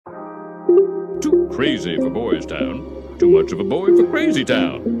Too crazy for Boys Town. Too much of a boy for Crazy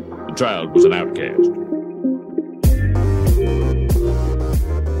Town. The child was an outcast.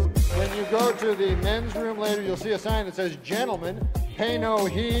 When you go to the men's room later, you'll see a sign that says, "Gentlemen, pay no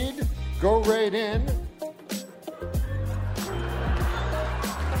heed, go right in."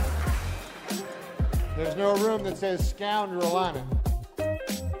 There's no room that says "scoundrel" on it.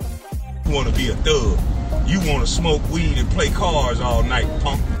 You want to be a thug. You want to smoke weed and play cards all night,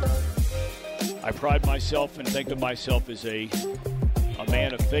 punk. I pride myself and think of myself as a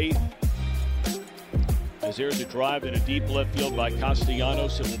man of faith. As there's a drive in a deep left field by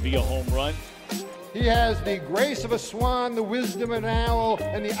Castellanos, it will be a home run. He has the grace of a swan, the wisdom of an owl,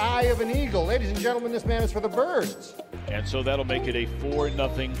 and the eye of an eagle. Ladies and gentlemen, this man is for the birds. And so that'll make it a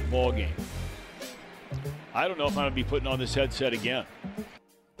 4-0 ball game. I don't know if I'm going to be putting on this headset again.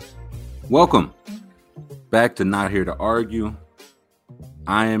 Welcome back to Not Here to Argue.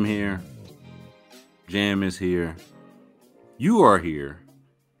 I am here. Jam is here. You are here.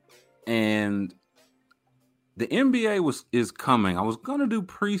 And the NBA is coming. I was going to do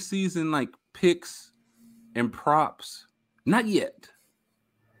preseason like picks and props. Not yet.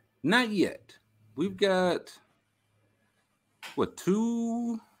 Not yet. We've got,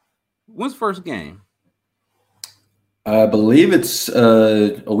 when's first game? I believe it's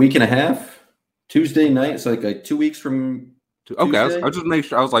a week and a half. Tuesday night. It's like 2 weeks from Okay, I just make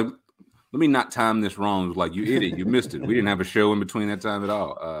sure. I was like, let me not time this wrong. It was like, you idiot, you missed it. We didn't have a show in between that time at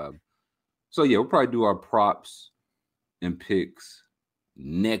all. So yeah, we'll probably do our props and picks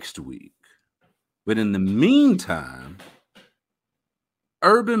next week. But in the meantime,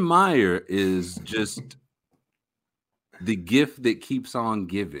 Urban Meyer is just the gift that keeps on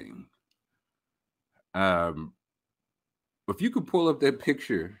giving. If you could pull up that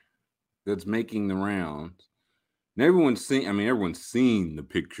picture that's making the rounds, and everyone's seen the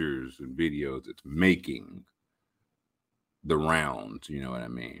pictures and videos it's making the rounds, you know what I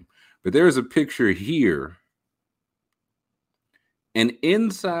mean? But there's a picture here, and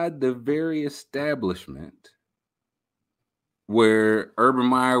inside the very establishment where Urban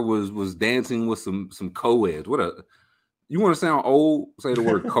Meyer was dancing with some co-eds. You want to sound old? Say the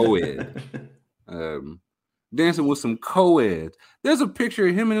word co-ed. Dancing with some co-eds. There's a picture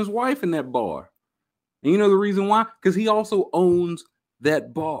of him and his wife in that bar. And you know the reason why? Because he also owns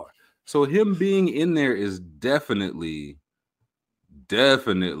that bar. So him being in there is definitely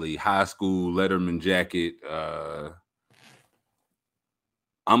high school Letterman jacket.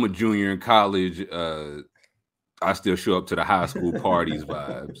 I'm a junior in college. I still show up to the high school parties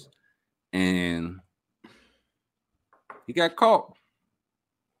vibes. And he got caught.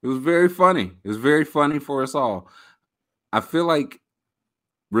 It was very funny. It was very funny for us all. I feel like,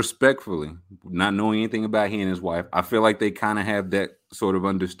 respectfully, not knowing anything about he and his wife, I feel like they kind of have that sort of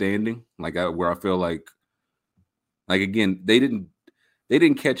understanding, where I feel like again, they didn't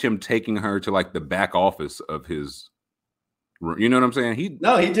catch him taking her to like the back office of his, you know what I'm saying? He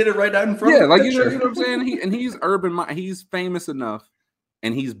did it right out in front. Yeah, like you know what I'm saying. He's Urban. He's famous enough,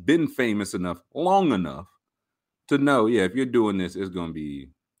 and he's been famous enough long enough to know, yeah, if you're doing this, it's gonna be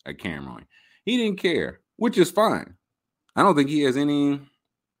a camera on. He didn't care, which is fine. I don't think he has any.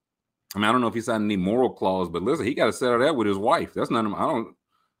 I mean, I don't know if he signed any moral clause, but listen, he got to settle that with his wife. That's not him.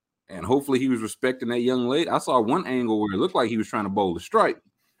 And hopefully he was respecting that young lady. I saw one angle where it looked like he was trying to bowl a strike.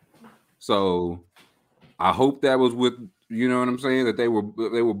 So I hope that was with, you know what I'm saying, that they were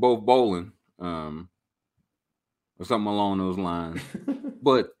both bowling, or something along those lines.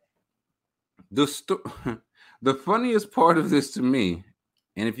 But the funniest part of this to me,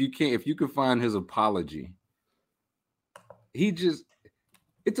 and if you can find his apology,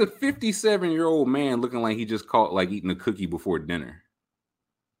 it's a 57-year-old man looking like he just caught like eating a cookie before dinner.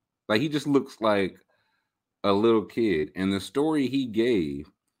 Like he just looks like a little kid. And the story he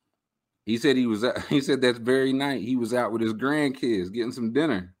gave, he said that very night he was out with his grandkids getting some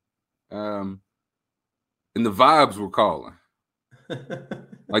dinner. And the vibes were calling.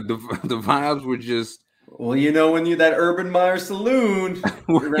 Like the vibes were just. Well, you know, when you're that Urban Meyer saloon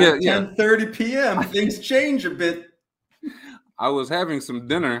around 10:30 p.m., things change a bit. I was having some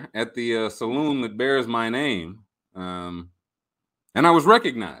dinner at the saloon that bears my name, and I was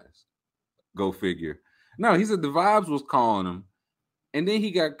recognized. Go figure. No, he said the vibes was calling him, and then he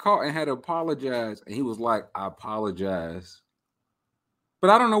got caught and had to apologize, and he was like, "I apologize,"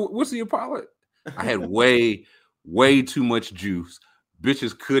 but I don't know what's the apology. I had way too much juice.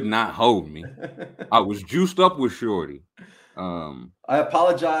 Bitches could not hold me. I was juiced up with Shorty. I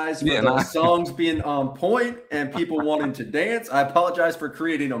apologize for the songs being on point and people wanting to dance. I apologize for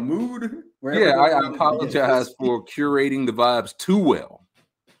creating a mood. I apologize for curating the vibes too well.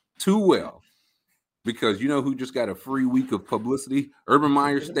 because you know who just got a free week of publicity? Urban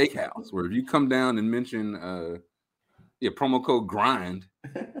Meyer Steakhouse, where if you come down and mention promo code GRIND,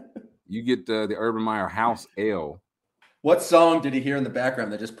 you get the Urban Meyer House Ale. What song did he hear in the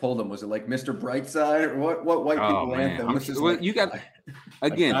background that just pulled him? Was it like Mr. Brightside or what white people anthem? You got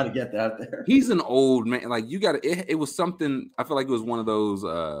again. I gotta get that there. He's an old man. Like you got it was something. I feel like it was one of those.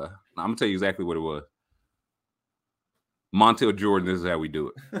 I'm gonna tell you exactly what it was. Montel Jordan. This is how we do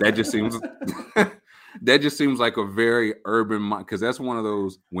it. That just seems. That just seems like a very urban, because that's one of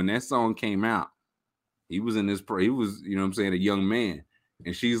those. When that song came out, he was in this. He was, you know what I'm saying, a young man,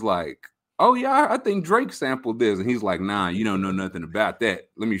 and she's like, "Oh yeah, I think Drake sampled this," and he's like, "Nah, you don't know nothing about that.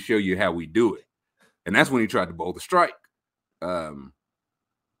 Let me show you how we do it." And that's when he tried to bowl the strike. I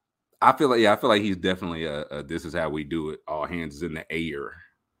feel like he's definitely this is how we do it. All hands is in the air.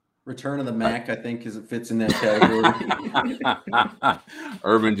 Return of the Mac, I think, because it fits in that category.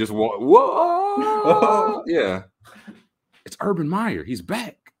 Urban just whoa, yeah. It's Urban Meyer. He's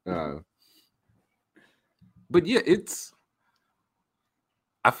back. But yeah,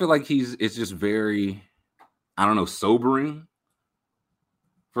 I feel like it's just very, I don't know, sobering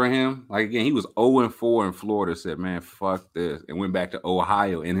for him. Like, again, he was 0-4 in Florida, said, man, fuck this, and went back to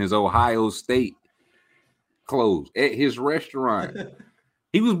Ohio, and his Ohio State closed at his restaurant.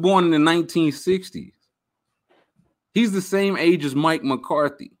 He was born in the 1960s. He's the same age as Mike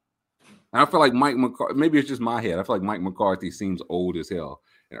McCarthy. And I feel like Mike McCarthy, maybe it's just my head, I feel like Mike McCarthy seems old as hell,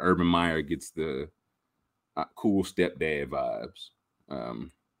 and Urban Meyer gets the cool stepdad vibes.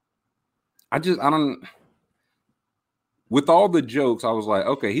 I don't. With all the jokes, I was like,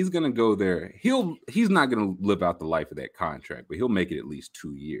 okay, he's gonna go there. He's not gonna live out the life of that contract, but he'll make it at least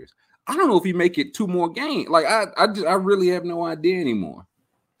 2 years. I don't know if he make it 2 more games. Like I really have no idea anymore.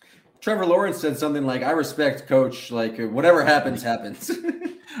 Trevor Lawrence said something like, "I respect Coach. Like whatever happens, happens."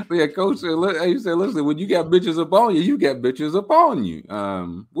 Yeah, Coach said, he said, "Listen, when you got bitches up on you, you got bitches up on you.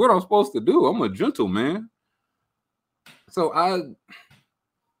 What I'm supposed to do? I'm a gentleman." So I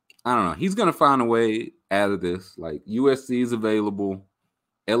don't know. He's gonna find a way out of this. Like USC is available,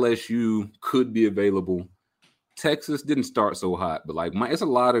 LSU could be available. Texas didn't start so hot, but like it's a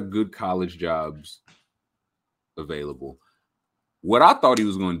lot of good college jobs available. What I thought he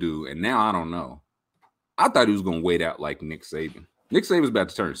was going to do, and now I don't know. I thought he was going to wait out like Nick Saban. Nick Saban's about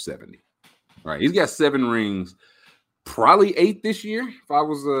to turn 70. Right? He's got 7 rings, probably 8 this year. If I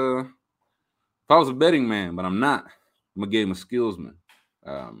was a betting man, but I'm not. I'm gonna give him a skillsman.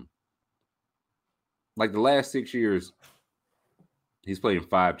 Like the last 6 years, he's played in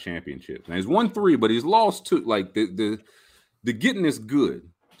 5 championships. Now he's won 3, but he's lost 2. Like the getting is good.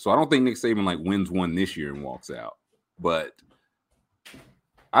 So I don't think Nick Saban like wins 1 this year and walks out. But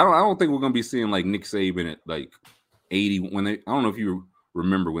I don't think we're gonna be seeing like Nick Saban at like 80 when I don't know if you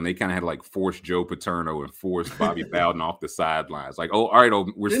remember when they kind of had like forced Joe Paterno and forced Bobby Bowden off the sidelines. Like, oh, all right,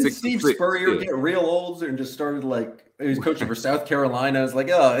 we're Didn't 6 Steve 6. Spurrier get real old and just started like he was coaching for South Carolina? I was like,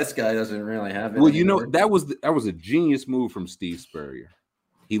 oh, this guy doesn't really have it. Well, you know, that was a genius move from Steve Spurrier.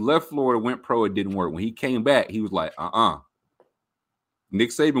 He left Florida, went pro, it didn't work. When he came back, he was like, Nick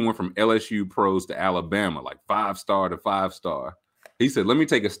Saban went from LSU pros to Alabama, like 5-star to 5-star. He said, let me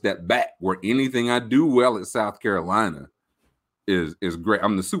take a step back where anything I do well at South Carolina is great.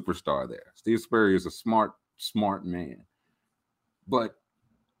 I'm the superstar there. Steve Spurrier is a smart man. But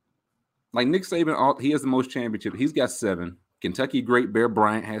like Nick Saban, he has the most championships. He's got 7. Kentucky Great Bear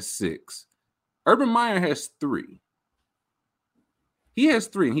Bryant has 6. Urban Meyer has 3. He has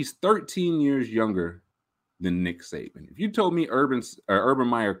 3, and he's 13 years younger than Nick Saban. If you told me Urban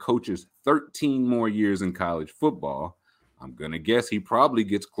Meyer coaches 13 more years in college football, I'm going to guess he probably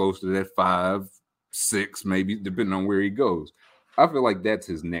gets close to that 5, 6, maybe, depending on where he goes. I feel like that's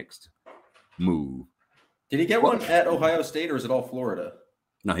his next move. Did he get one at Ohio State, or is it all Florida?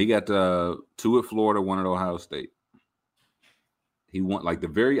 No, he got 2 at Florida, 1 at Ohio State. He won like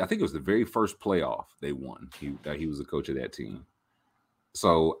I think it was the very first playoff they won. He was the coach of that team.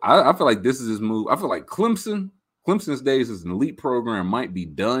 So I feel like this is his move. I feel like Clemson's days as an elite program might be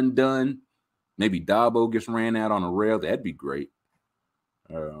done. Maybe Dabo gets ran out on a rail. That'd be great.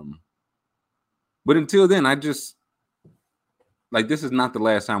 But until then, I just like this is not the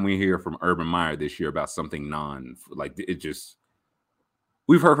last time we hear from Urban Meyer this year about something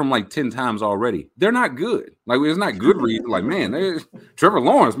we've heard from like 10 times already. They're not good. Like it's not good reason. Like, man, Trevor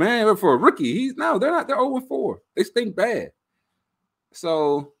Lawrence, man, for a rookie, they're not. They're 0-4. They stink bad.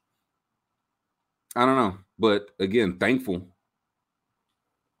 So I don't know. But again, thankful.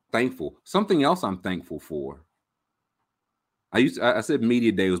 Something else I'm thankful for. I said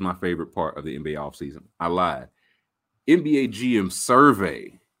media day was my favorite part of the NBA offseason. I lied. NBA GM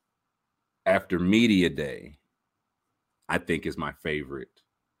survey after media day, I think is my favorite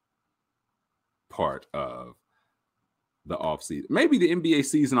part of the offseason. Maybe the NBA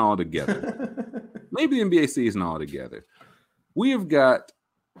season altogether. We have got,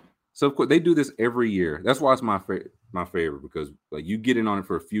 so of course they do this every year. That's why it's my favorite, because like you get in on it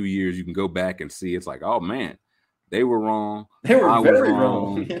for a few years, you can go back and see. It's like, oh man, they were wrong. They were very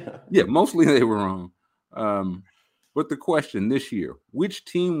wrong. Yeah, mostly they were wrong. But the question this year, which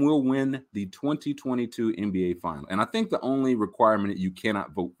team will win the 2022 NBA Final? And I think the only requirement, you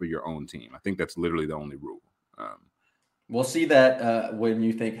cannot vote for your own team. I think that's literally the only rule. We'll see that when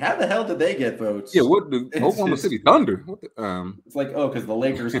you think, how the hell did they get votes? Yeah, what the Oklahoma City Thunder? It's like, oh, because the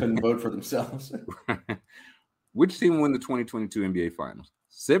Lakers couldn't vote for themselves. Which team will win the 2022 NBA Finals?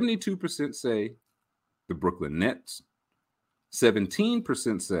 72% say the Brooklyn Nets.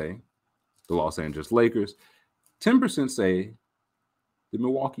 17% say the Los Angeles Lakers. 10% say the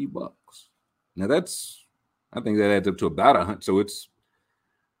Milwaukee Bucks. Now I think that adds up to about 100. So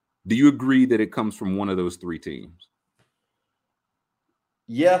do you agree that it comes from one of those three teams?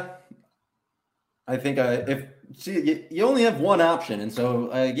 Yeah. I think you only have one option. And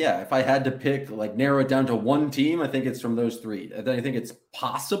so, if I had to pick, like narrow it down to one team, I think it's from those three. I think it's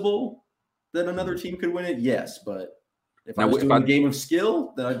possible that another team could win it. Yes. But if I was doing a game of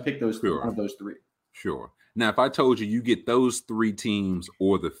skill, then I'd pick one of those three. Sure. Now, if I told you get those three teams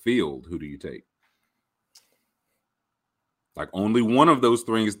or the field, who do you take? Like only one of those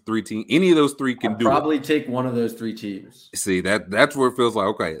three teams, any of those three can do it. Probably take one of those three teams. See, that's where it feels like,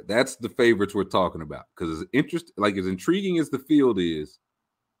 okay, that's the favorites we're talking about. Because as intriguing as the field is,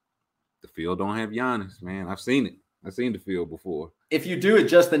 the field don't have Giannis, man. I've seen it. I've seen the field before. If you do it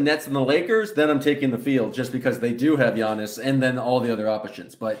just the Nets and the Lakers, then I'm taking the field just because they do have Giannis and then all the other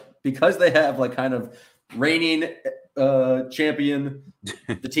options. But because they have like kind of reigning champion,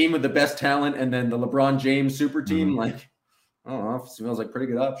 the team with the best talent, and then the LeBron James super team, like, I don't know, it smells like a pretty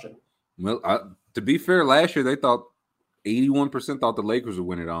good option. Well, to be fair, last year they thought 81% thought the Lakers would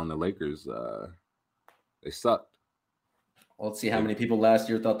win it on. The Lakers, they sucked. Well, let's see how many people last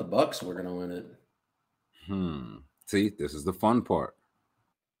year thought the Bucks were going to win it. See, this is the fun part.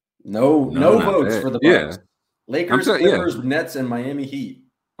 No votes for the Bucks. Yeah. Lakers, Clippers, Nets, and Miami Heat.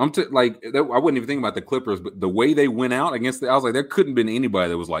 I wouldn't even think about the Clippers, but the way they went out against I was like, there couldn't have been anybody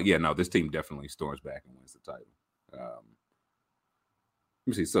that was like, yeah, no, this team definitely storms back and wins the title. Let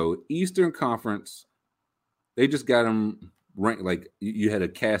me see. So Eastern Conference, they just got them ranked. Like you had a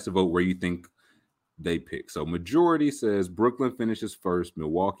cast a vote where you think they pick. So majority says Brooklyn finishes first,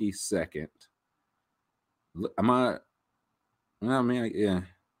 Milwaukee second.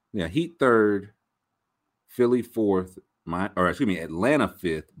 Heat third, Philly fourth, Atlanta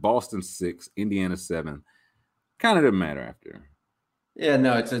fifth, Boston sixth, Indiana seventh. Kind of doesn't matter after. Yeah,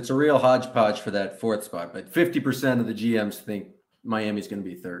 no, it's a real hodgepodge for that fourth spot. But 50% of the GMs think Miami's going to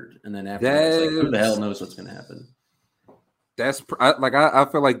be third, and then after that, it's like, who the hell knows what's going to happen? I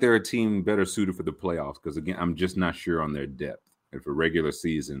feel like they're a team better suited for the playoffs because again, I'm just not sure on their depth. And for regular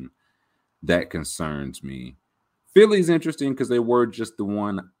season, that concerns me. Philly's interesting because they were just the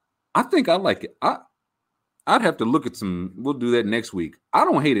one. I think I like it. I'd have to look at some. We'll do that next week. I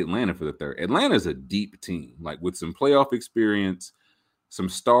don't hate Atlanta for the third. Atlanta's a deep team, like with some playoff experience, some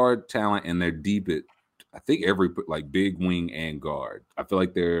star talent, and they're deep at, I think, every like big wing and guard. I feel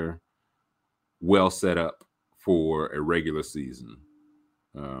like they're well set up for a regular season.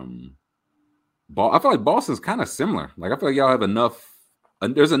 I feel like Boston's kind of similar. Like I feel like y'all have enough.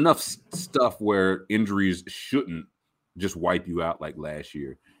 There's enough stuff where injuries shouldn't just wipe you out like last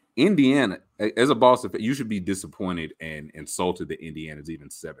year. Indiana, as a Boston fan, you should be disappointed and insulted that Indiana's even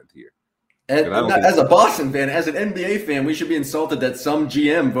seventh here. As a Boston fan, as an NBA fan, we should be insulted that some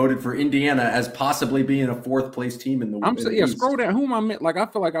GM voted for Indiana as possibly being a fourth place team in the East. Scroll down. Who am I meant? Like I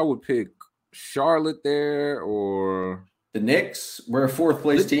feel like I would pick Charlotte there or the Knicks. We're a fourth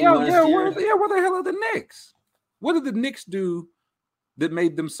place team last year. Where the hell are the Knicks? What did the Knicks do that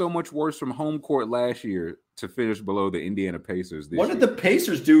made them so much worse from home court last year to finish below the Indiana Pacers this year? What did the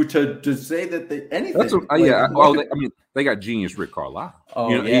Pacers do to say that anything? They got genius Rick Carlisle.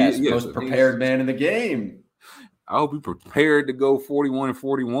 Oh, he's most prepared man in the game. I hope he prepared to go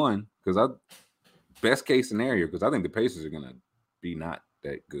 41-41 because best case scenario, because I think the Pacers are going to be not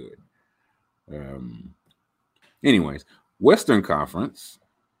that good. Anyways, Western Conference,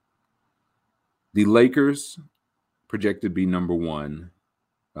 the Lakers projected to be number 1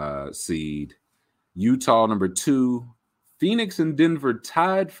 seed. Utah number 2. Phoenix and Denver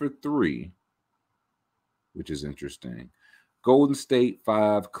tied for 3, which is interesting. Golden State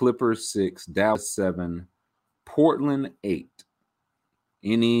 5, Clippers 6, Dallas 7, Portland 8.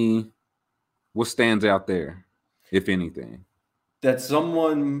 Any What stands out there, if anything? That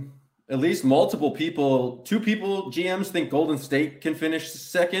someone, at least multiple people, 2 people, GMs think Golden State can finish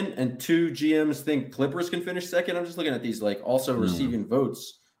second, and 2 GMs think Clippers can finish second. I'm just looking at these, like, also receiving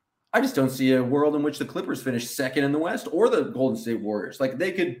votes. I just don't see a world in which the Clippers finish second in the West or the Golden State Warriors. Like,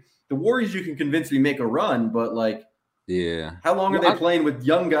 the Warriors, you can convince me make a run, but like, yeah, how long are they playing with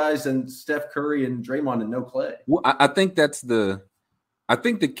young guys and Steph Curry and Draymond and no Clay? Well, I think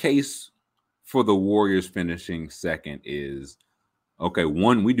the case for the Warriors finishing second is, okay,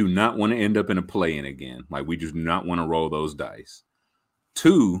 1, we do not want to end up in a play-in again. Like, we just do not want to roll those dice.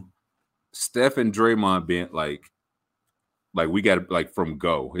 2, Steph and Draymond being like we got like from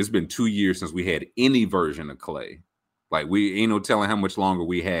go. It's been 2 years since we had any version of Clay. Like, we ain't no telling how much longer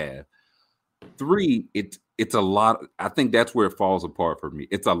we have. 3, it's a lot. I think that's where it falls apart for me.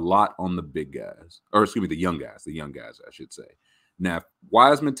 It's a lot on the big guys, or excuse me, the young guys, I should say. Now, if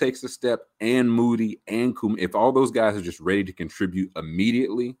Wiseman takes a step, and Moody and Kum, if all those guys are just ready to contribute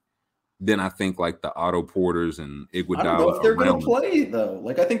immediately, then I think like the Otto Porters and Iguodala. I don't know if they're going to play though.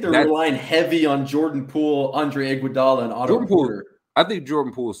 Like, I think they're relying heavy on Jordan Poole, Andre Iguodala, and Otto Porter. I think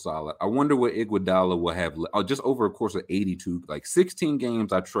Jordan Poole's solid. I wonder what Iguodala will have just over a course of 82, like 16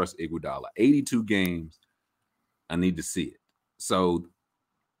 games. I trust Iguodala. 82 games, I need to see it. So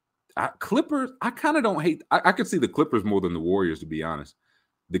Clippers, I kind of don't hate. I could see the Clippers more than the Warriors, to be honest.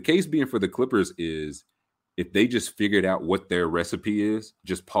 The case being for the Clippers is if they just figured out what their recipe is,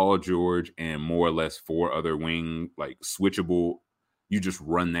 just Paul George and more or less 4 other wing, like switchable, you just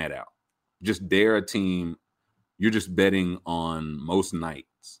run that out. Just dare a team. You're just betting on most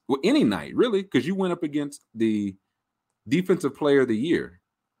nights. Well, any night, really, because you went up against the defensive player of the year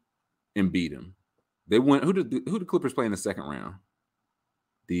and beat him. They went. Who did the Clippers play in the second round?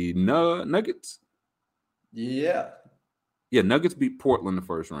 The Nuggets? Yeah. Yeah, Nuggets beat Portland the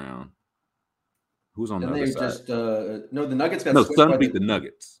first round. Who's on the other side? No, the Nuggets got Suns beat the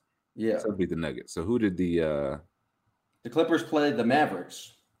Nuggets. Yeah. Suns beat the Nuggets. So who did the Clippers played the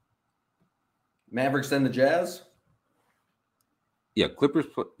Mavericks. Mavericks then the Jazz? Yeah, Clippers.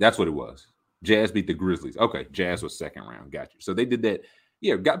 That's what it was. Jazz beat the Grizzlies. Okay, Jazz was second round. Got you. So they did that.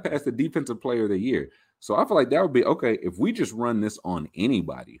 Yeah, got past the defensive player of the year. So I feel like that would be okay if we just run this on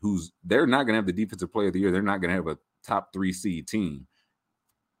anybody they're not going to have the defensive player of the year. They're not going to have a top 3 seed team.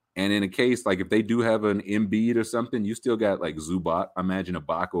 And in a case like if they do have an Embiid or something, you still got like Zubac. I imagine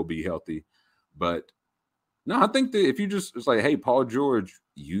Ibaka will be healthy. But no, I think that if you it's like, hey, Paul George,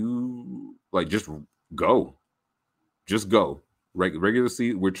 you like just go. Just go. Regular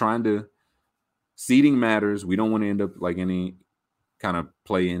season. We're trying to seeding matters. We don't want to end up like any kind of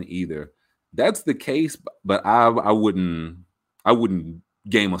play in either. That's the case, but I wouldn't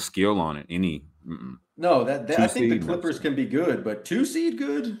game a skill on it. No, I think the Clippers can be good, but 2 seed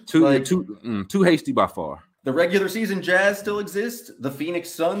good? Too hasty by far. The regular season Jazz still exists. The Phoenix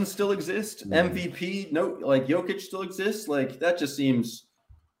Suns still exist. MVP, Jokic still exists. Like, that just seems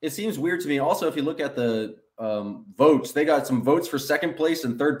weird to me. Also, if you look at the votes, they got some votes for second place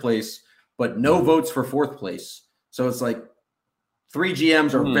and third place, but no votes for fourth place. So it's like 3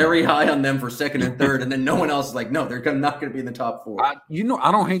 GMs are very high on them for second and third, and then no one else is like, no, they're not going to be in the top 4. I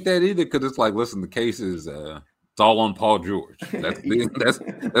don't hate that either, because it's like, listen, the case is it's all on Paul George. That's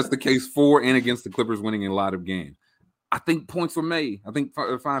the case for and against the Clippers winning a lot of games. I think points were made. I think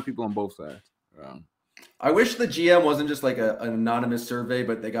fine people on both sides. I wish the GM wasn't just like an anonymous survey,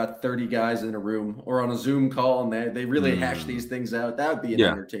 but they got 30 guys in a room or on a Zoom call, and they really hash these things out. That would be an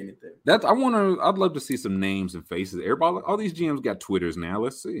entertaining thing. I'd love to see some names and faces. Everybody, all these GMs got Twitters now.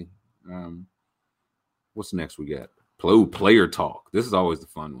 Let's see. What's next we got? Player talk. This is always the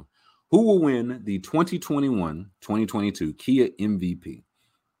fun one. Who will win the 2021-2022 Kia MVP?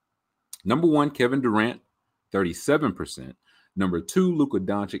 Number 1, Kevin Durant, 37%. Number 2, Luka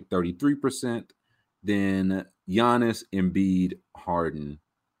Doncic, 33%. Then Giannis, Embiid, Harden,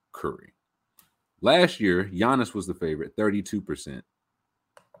 Curry. Last year, Giannis was the favorite, 32%.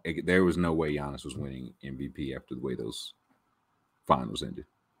 There was no way Giannis was winning MVP after the way those finals ended.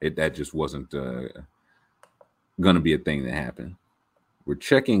 That just wasn't going to be a thing that happened. We're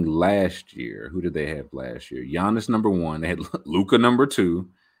checking last year. Who did they have last year? Giannis, number 1. They had Luka, number 2.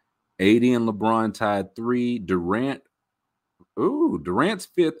 AD and LeBron tied 3. Durant's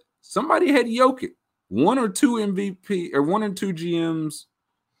 5th. Somebody had Jokic. 1 or 2 MVP or 1 or 2 GMs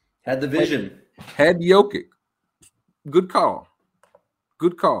had the vision. Had Jokic. Good call.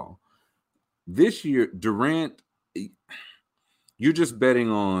 This year, Durant, you're just betting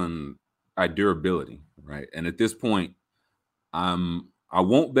on durability, right? And at this point, I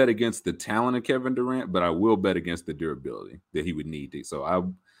won't bet against the talent of Kevin Durant, but I will bet against the durability that he would need to. So I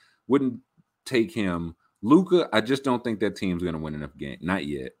wouldn't take him. Luka, I just don't think that team's going to win enough games. Not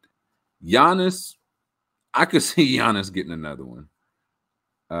yet. Giannis, I could see Giannis getting another one.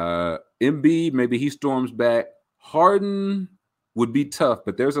 Embiid, maybe he storms back. Harden would be tough,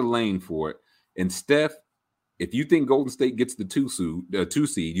 but there's a lane for it. And Steph, if you think Golden State gets the 2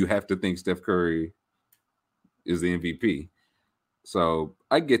 seed, you have to think Steph Curry is the MVP. So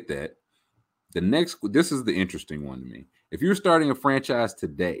I get that. This is the interesting one to me. If you're starting a franchise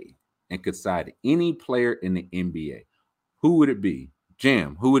today and could side any player in the NBA, who would it be?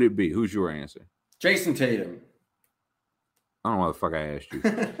 Jam, who would it be? Who's your answer? Jason Tatum. I don't know what the fuck I asked you.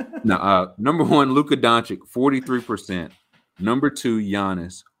 Now, number 1, Luka Doncic, 43%. Number 2,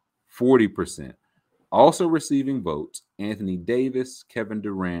 Giannis, 40%. Also receiving votes, Anthony Davis, Kevin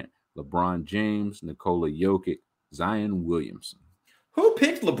Durant, LeBron James, Nikola Jokic, Zion Williamson. Who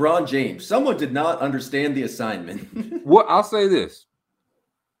picked LeBron James? Someone did not understand the assignment. Well, I'll say this.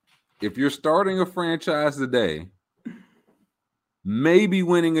 If you're starting a franchise today, maybe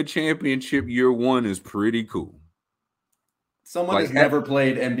winning a championship year 1 is pretty cool. Someone has never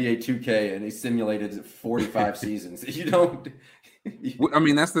played NBA 2K and he simulated 45 seasons. You don't. I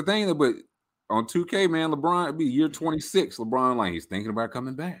mean, that's the thing. But on 2K, man, LeBron, it'd be year 26. LeBron, like, he's thinking about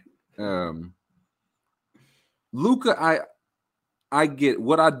coming back. Luka, I get.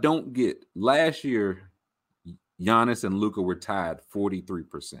 What I don't get, last year, Giannis and Luka were tied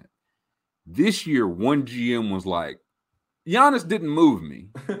 43%. This year, one GM was like, Giannis didn't move me.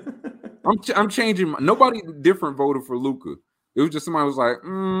 I'm changing. Nobody different voted for Luka. It was just somebody was like,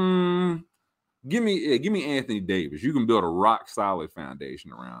 give me Anthony Davis. You can build a rock solid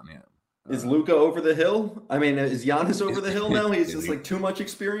foundation around him. Is Luka over the hill? I mean, is Giannis over the hill now? He's just like too much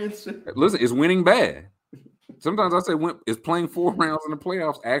experience. Listen, is winning bad? Sometimes I say, is playing 4 rounds in the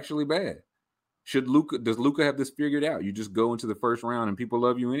playoffs actually bad? Does Luka have this figured out? You just go into the first round and people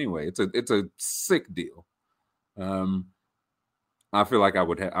love you anyway. It's a sick deal. I feel like I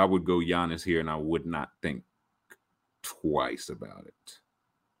would go Giannis here, and I would not think twice about it.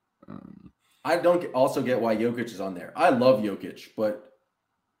 I don't also get why Jokic is on there. I love Jokic, but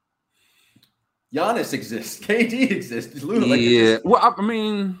Giannis exists. KD exists. Yeah. Well, I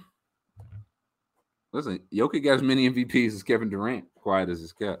mean, listen, Jokic got as many MVPs as Kevin Durant, quiet as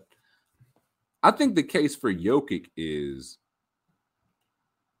it's kept. I think the case for Jokic is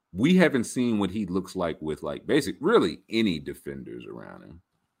we haven't seen what he looks like with, like, really any defenders around him.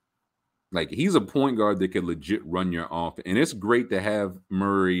 Like, he's a point guard that can legit run your offense. And it's great to have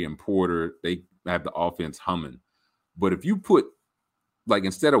Murray and Porter. They have the offense humming. But if you put, like,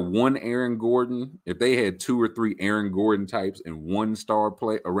 instead of one Aaron Gordon, if they had 2 or 3 Aaron Gordon types and 1 star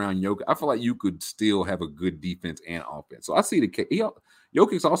play around Jokic, I feel like you could still have a good defense and offense. So I see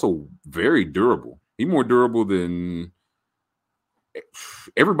Jokic's also very durable. He's more durable than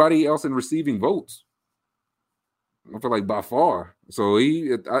everybody else in receiving votes. I feel like by far. So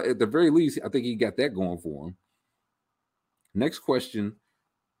he, at the very least, I think he got that going for him. Next question.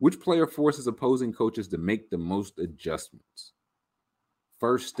 Which player forces opposing coaches to make the most adjustments?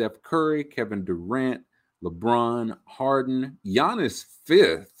 First, Steph Curry, Kevin Durant, LeBron, Harden, Giannis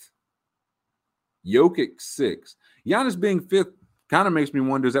 5th, Jokic 6th. Giannis being 5th kind of makes me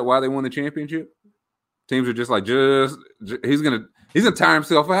wonder, is that why they won the championship? Teams are just like, he's gonna tire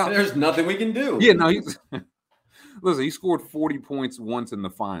himself out. There's nothing we can do. Yeah, no, listen, he scored 40 points once in the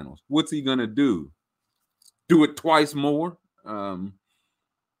finals. What's he gonna do? Do it twice more?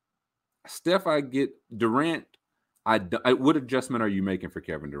 Steph, I get. Durant, what adjustment are you making for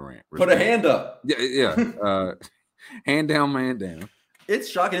Kevin Durant? Put a hand up. Yeah. Hand down, man down. It's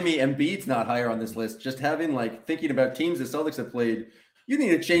shocking to me Embiid's not higher on this list. Just having, like, thinking about teams the Celtics have played, you need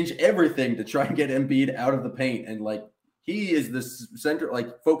to change everything to try and get Embiid out of the paint. And, like, he is the center,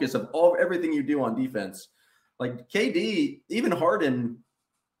 like, focus of everything you do on defense. Like, KD, even Harden,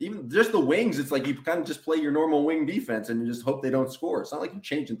 even just the wings, it's like you kind of just play your normal wing defense and you just hope they don't score. It's not like you're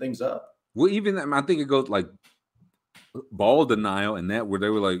changing things up. Well, even I think it goes like ball denial and that where they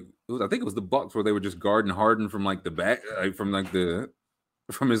were like, I think it was the Bucks where they were just guarding Harden from like the back,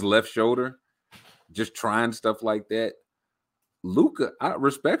 from his left shoulder, just trying stuff like that. Luka, I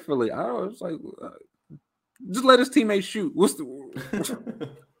was like, just let his teammates shoot.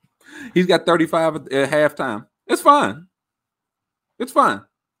 He's got 35 at halftime. It's fine. It's fine.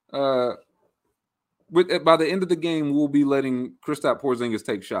 By the end of the game, we'll be letting Kristaps Porzingis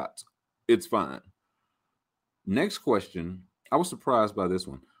take shots. It's fine. Next question. I was surprised by this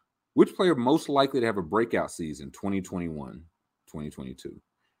one. Which player most likely to have a breakout season 2021, 2022?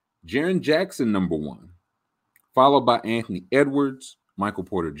 Jaren Jackson, number 1, followed by Anthony Edwards, Michael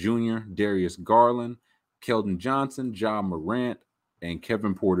Porter Jr., Darius Garland, Keldon Johnson, Ja Morant, and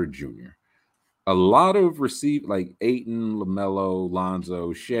Kevin Porter Jr. a lot of like Ayton, LaMelo,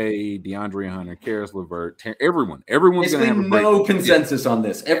 Lonzo, Shea, DeAndre Hunter, Karis LeVert, everyone's basically gonna have no consensus on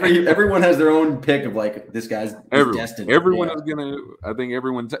this. Everyone has their own pick of like this guy's destined. Everyone is gonna. I think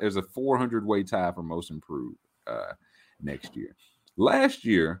there's a 400-way tie for most improved next year. Last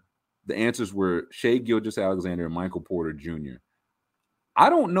year, the answers were Shea Gilgeous-Alexander and Michael Porter Jr. I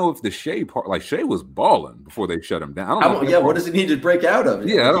don't know if the Shea part, like Shea was balling before they shut him down. What does he need to break out of?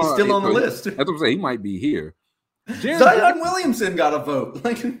 Yeah, he's still on the list. That's what I'm saying. He might be here. Zion Williamson got a vote.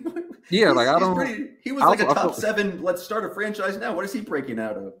 Like, yeah, like I don't. He was like a top 7. Let's start a franchise now. What is he breaking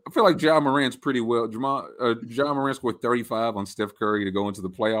out of? I feel like Ja Morant's pretty well. Ja Morant scored 35 on Steph Curry to go into the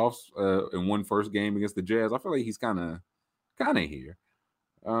playoffs in one first game against the Jazz. I feel like he's kind of here.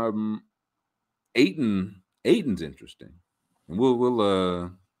 Ayton's interesting. And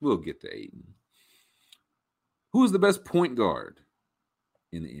we'll get to Ayton. Who is the best point guard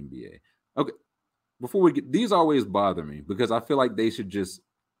in the NBA? Okay, before we get these, always bother me because I feel like they should just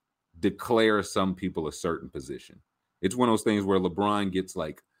declare some people a certain position. It's one of those things where LeBron gets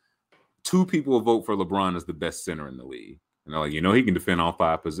like 2 people will vote for LeBron as the best center in the league, and they're like, he can defend all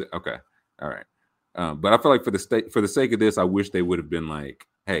 5 positions. Okay, all right, but I feel like for the sake of this, I wish they would have been like,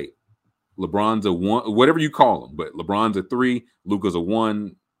 hey, LeBron's a 1, whatever you call him, but LeBron's a 3, Luka's a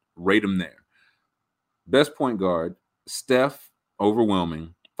 1, rate him there. Best point guard, Steph,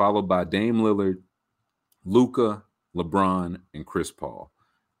 overwhelming, followed by Dame Lillard, Luka, LeBron, and Chris Paul.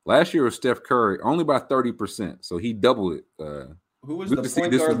 Last year was Steph Curry, only by 30%, so he doubled it. Who was the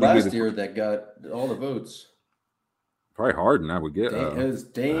point guard last year that got all the votes? Probably Harden, I would get. It was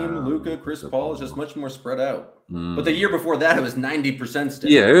Dame, Luka, Chris Paul. It's just much more spread out. But the year before that, it was 90% Steph.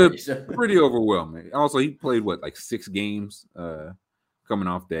 Yeah, it was pretty overwhelming. Also, he played, 6 games coming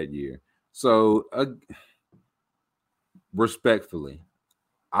off that year. So, respectfully,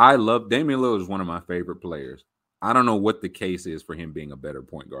 I love Damian Lillard is one of my favorite players. I don't know what the case is for him being a better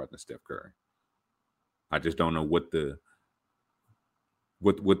point guard than Steph Curry. I just don't know what the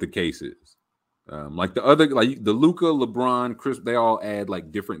case is. Like the other, like the Luka, LeBron, Chris, they all add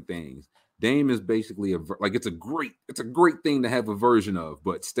like different things. Dame is basically it's a great thing to have a version of,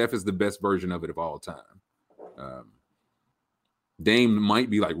 but Steph is the best version of it of all time. Dame might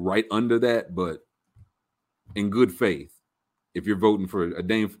be like right under that, but in good faith, if you're voting for a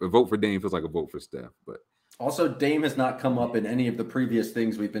vote for Dame feels like a vote for Steph. But also, Dame has not come up in any of the previous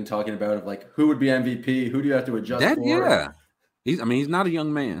things we've been talking about of like who would be MVP, who do you have to adjust for? Yeah, he's not a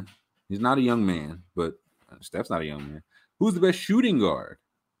young man. He's not a young man, but Steph's not a young man. Who's the best shooting guard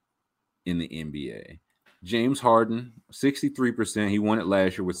in the NBA? James Harden, 63%. He won it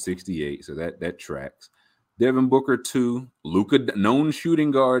last year with 68, so that tracks. Devin Booker, 2. Luka, known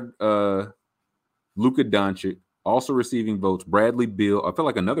shooting guard, Luka Doncic, also receiving votes. Bradley Beal. I feel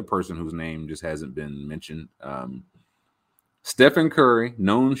like another person whose name just hasn't been mentioned. Stephen Curry,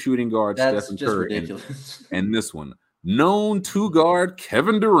 known shooting guard. That's Stephen just Curry, ridiculous. and this one, known 2-guard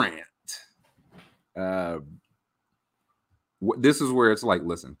Kevin Durant. This is where it's like,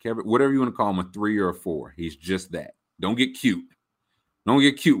 listen, Kevin, whatever you want to call him, a 3 or a 4, he's just that. Don't get cute. Don't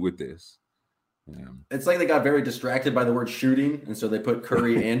get cute with this. It's like they got very distracted by the word shooting, and so they put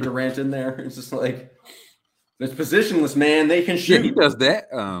Curry and Durant in there. It's just like, it's positionless, man. They can shoot. Yeah, he does that.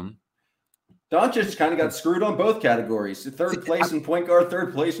 Doncic kind of got screwed on both categories. 3rd place in point guard,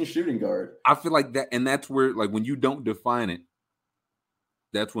 3rd place in shooting guard. I feel like that, and that's where, like, when you don't define it,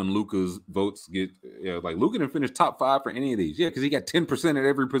 that's when Luka's votes get, like Luka didn't finish top 5 for any of these. Yeah, because he got 10% at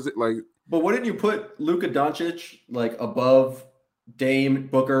every position. Like, but wouldn't you put Luka Doncic like above Dame,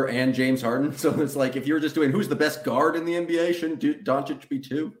 Booker, and James Harden? So it's like if you were just doing who's the best guard in the NBA, shouldn't Doncic be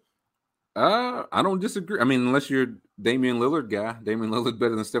 2? I don't disagree. I mean, unless you're Damian Lillard guy, Damian Lillard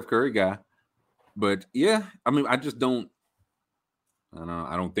better than Steph Curry guy. But yeah, I mean, I don't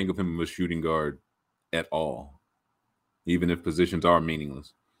think of him as a shooting guard at all, even if positions are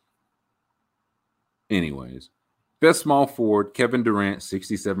meaningless. Anyways, best small forward, Kevin Durant,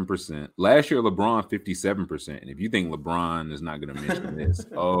 67%. Last year, LeBron, 57%. And if you think LeBron is not going to mention this,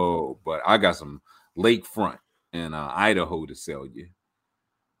 but I got some lakefront in Idaho to sell you.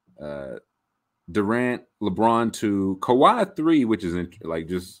 Durant, LeBron 2, Kawhi 3, which is like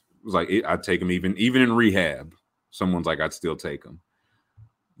just was like I'd take him even in rehab. Someone's like I'd still take him.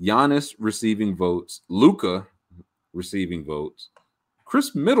 Giannis receiving votes, Luka receiving votes,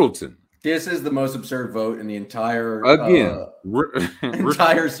 Chris Middleton. This is the most absurd vote in the entire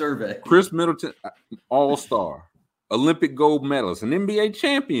entire survey. Chris Middleton, all-star, Olympic gold medalist, an NBA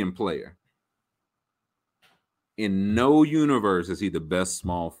champion player. In no universe is he the best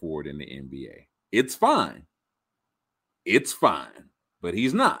small forward in the NBA. It's fine, but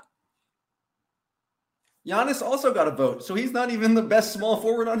he's not. Giannis also got a vote, so he's not even the best small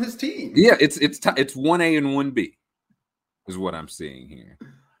forward on his team. Yeah, it's 1A and 1B is what I'm seeing here.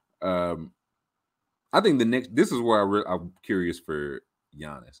 I think this is where I'm curious for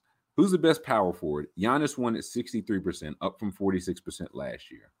Giannis. Who's the best power forward? Giannis won at 63%, up from 46%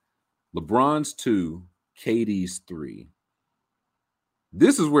 last year. LeBron's 2, KD's 3.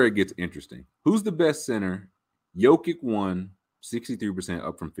 This is where it gets interesting. Who's the best center? Jokic 1, 63%,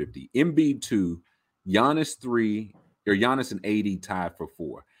 up from 50. Embiid 2, Giannis 3, or Giannis and AD tied for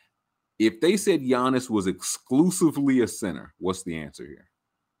 4. If they said Giannis was exclusively a center, what's the answer here?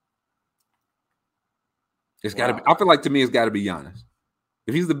 It's got to be. I feel like to me, it's got to be Giannis.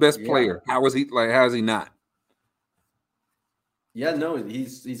 If he's the best player, how is he not? Yeah, no,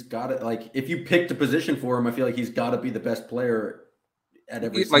 he's got it. Like, if you picked a position for him, I feel like he's got to be the best player at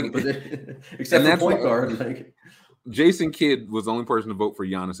every single position, except for point guard. Like, Jason Kidd was the only person to vote for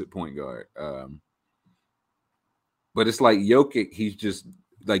Giannis at point guard. But it's like Jokic, he's just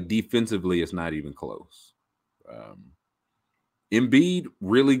like defensively, it's not even close. Embiid,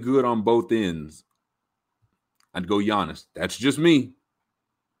 really good on both ends. I'd go Giannis. That's just me.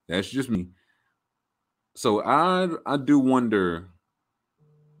 So I do wonder.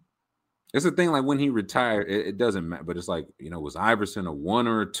 It's a thing like when he retired, it doesn't matter. But it's like, was Iverson a 1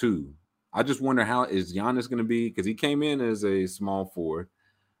 or a 2? I just wonder how is Giannis going to be, because he came in as a small forward.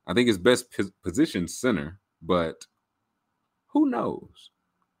 I think his best position center, but who knows?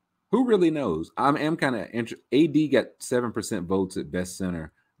 Who really knows? I am kind of interested. AD got 7% votes at best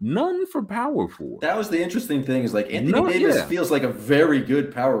center. None for power forward. That was the interesting thing, is like Anthony Davis feels like a very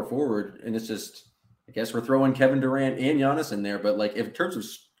good power forward. And it's just, I guess we're throwing Kevin Durant and Giannis in there. But like, in terms of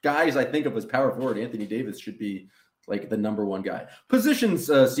guys I think of as power forward, Anthony Davis should be like the number one guy.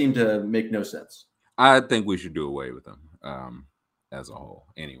 Positions seem to make no sense. I think we should do away with them as a whole.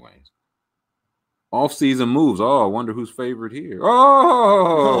 Anyways. Off-season moves. Oh, I wonder who's favored here.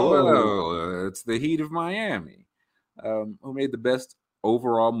 Well, it's the Heat of Miami, who made the best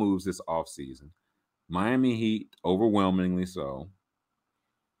overall moves this offseason. Miami Heat, overwhelmingly so.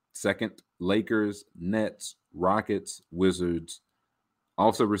 Second, Lakers, Nets, Rockets, Wizards.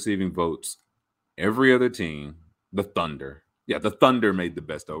 Also receiving votes, every other team. The Thunder. Yeah, the Thunder made the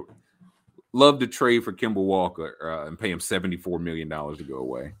best over. Love to trade for Kemba Walker and pay him $74 million to go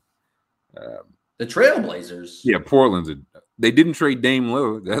away. The Trailblazers. Yeah, Portland's. They didn't trade Dame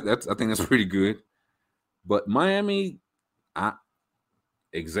Lillard. I think that's pretty good. But Miami,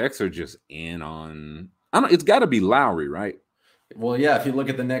 execs are just in on. It's got to be Lowry, right? Well, yeah. If you look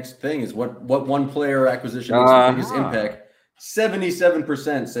at the next thing, is what one player acquisition makes the biggest impact.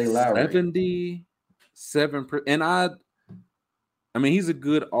 77% say Lowry. 77%, and I mean, he's a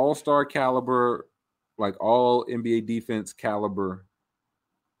good all-star caliber, like all NBA defense caliber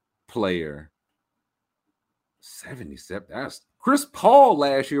player. 77. That's Chris Paul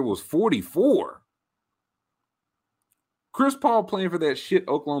last year was 44. Chris Paul playing for that shit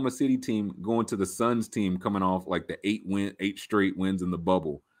Oklahoma City team, going to the Suns team, coming off like the 8 straight wins in the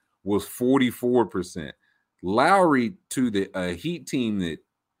bubble, was 44%. Lowry to the Heat team that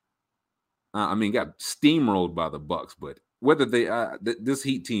got steamrolled by the Bucks, but whether they this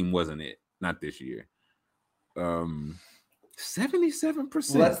Heat team wasn't it, not this year.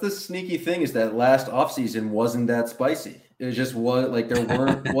 77%. Well, that's the sneaky thing, is that last offseason wasn't that spicy. It just was like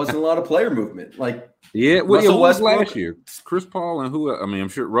there wasn't a lot of player movement. Like, yeah, well, it was last year. Chris Paul and who? I mean, I'm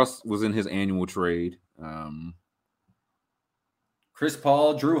sure Russ was in his annual trade. Chris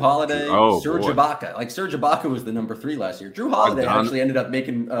Paul, Drew Holiday, Serge Ibaka. Like, Serge Ibaka was the number 3 last year. Drew Holiday actually ended up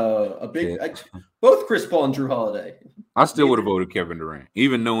making a big. Both Chris Paul and Drew Holiday. I still would have voted Kevin Durant,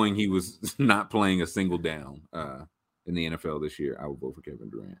 even knowing he was not playing a single down in the NFL this year. I would vote for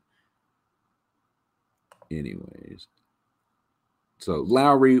Kevin Durant. Anyways, so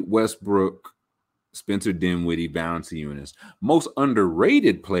Lowry, Westbrook, Spencer Dinwiddie, Valanciunas. Most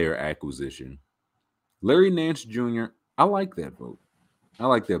underrated player acquisition, Larry Nance Jr. I like that vote.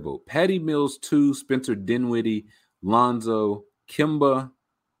 Patty Mills 2, Spencer Dinwiddie, Lonzo, Kemba,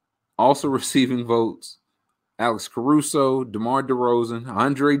 also receiving votes. Alex Caruso, DeMar DeRozan,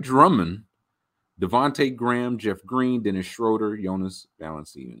 Andre Drummond, Devontae Graham, Jeff Green, Dennis Schroeder, Jonas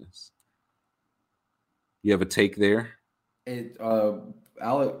Valanciunas. You have a take there?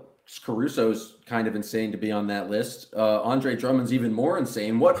 Alex Caruso's kind of insane to be on that list. Andre Drummond's even more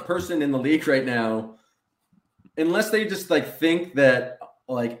insane. What person in the league right now, unless they just like think that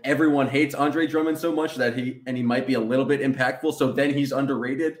like everyone hates Andre Drummond so much that he might be a little bit impactful, so then he's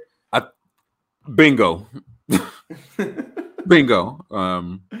underrated. Bingo. Bingo.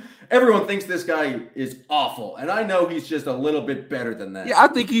 Everyone thinks this guy is awful, and I know he's just a little bit better than that. Yeah, I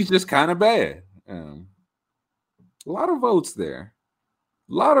think he's just kind of bad. A lot of votes there.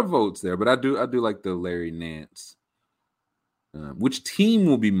 But I do like the Larry Nance. Which team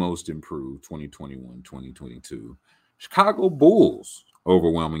will be most improved 2021, 2022? Chicago Bulls,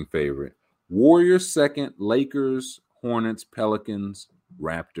 overwhelming favorite. Warriors second, Lakers, Hornets, Pelicans,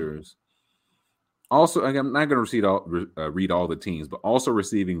 Raptors. Also, I'm not going to read all the teams, but also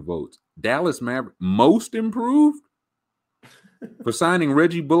receiving votes. Dallas Mavericks, most improved for signing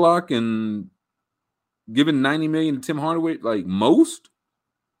Reggie Bullock and giving $90 million to Tim Hardaway. Like most.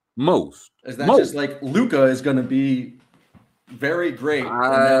 Is that just like Luka is going to be very great, and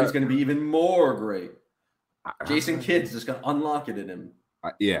now he's going to be even more great? Jason Kidd's just going to unlock it in him.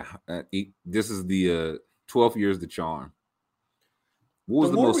 This is the 12 years the charm.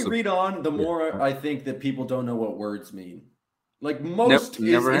 The more we read on, the more I think that people don't know what words mean. Like most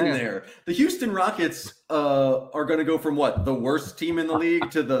is in there. The Houston Rockets are going to go from what? The worst team in the league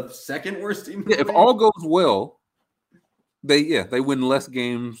to the second worst team in the league? If all goes well, they win less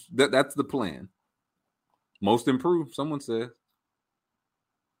games. That's the plan. Most improved, someone says.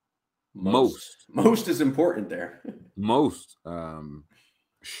 Most is important there. Most.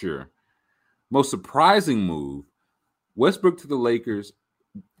 Sure. Most surprising move, Westbrook to the Lakers.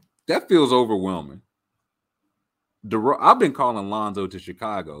 That feels overwhelming. I've been calling Lonzo to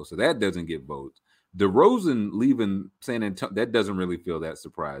Chicago, so that doesn't get votes. DeRozan leaving San Antonio, that doesn't really feel that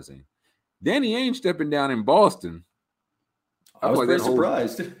surprising. Danny Ainge stepping down in Boston. I was very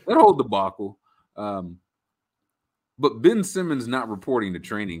surprised. That whole debacle. But Ben Simmons not reporting to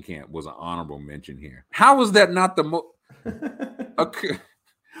training camp was an honorable mention here. How is that not the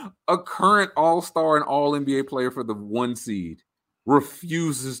a current all-star and all-NBA player for the 1 seed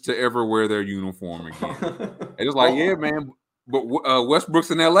refuses to ever wear their uniform again? And it's like, yeah, man, but Westbrook's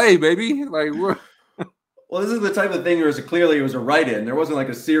in LA, baby. Like, we're... Well, this is the type of thing where it was a write-in. There wasn't like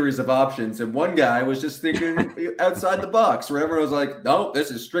a series of options, and one guy was just thinking outside the box, where everyone was like, no,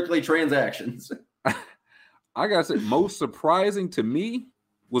 this is strictly transactions. I gotta say, most surprising to me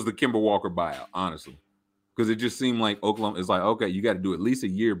was the Kemba Walker buyout, honestly. Because it just seemed like Oklahoma is like, okay, you got to do at least a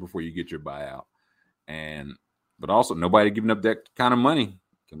year before you get your buyout. But also nobody giving up that kind of money.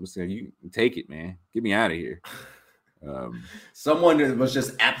 Kemba said, you take it, man. Get me out of here. Someone was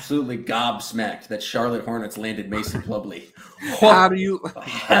just absolutely gobsmacked that Charlotte Hornets landed Mason Plumlee. How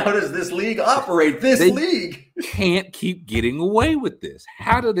does this league operate? This league can't keep getting away with this.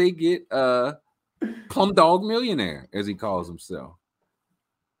 How do they get Plum Dog Millionaire, as he calls himself?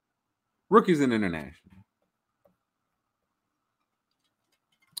 Rookies and international.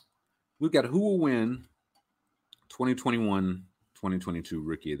 We've got who will win 2021-2022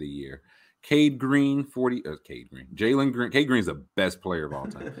 Rookie of the Year. Cade Green, Jalen Green. Cade Green's the best player of all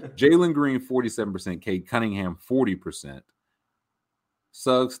time. Jalen Green, 47%. Cade Cunningham, 40%.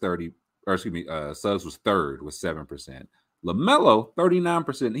 Suggs, Suggs was third with 7%. LaMelo,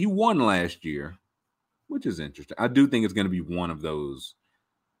 39%. He won last year, which is interesting. I do think it's going to be one of those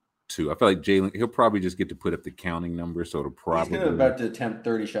two. I feel like Jalen, he'll probably just get to put up the counting number, so it'll probably he's about to attempt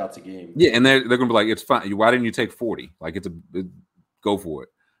 30 shots a game. Yeah, and they're going to be like, it's fine. Why didn't you take 40? Like, go for it.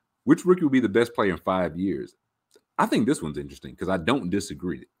 Which rookie will be the best player in 5 years? I think this one's interesting because I don't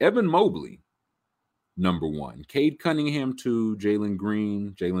disagree. Evan Mobley, number 1. Cade Cunningham, 2. Jalen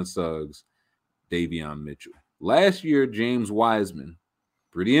Green, Jalen Suggs, Davion Mitchell. Last year, James Wiseman.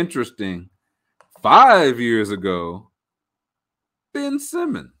 Pretty interesting. 5 years ago, Ben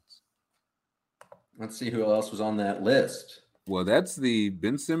Simmons. Let's see who else was on that list. Well,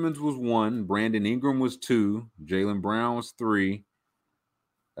 Ben Simmons was 1. Brandon Ingram was 2. Jaylen Brown was 3.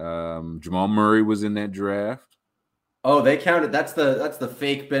 Jamal Murray was in that draft. Oh, they counted. That's the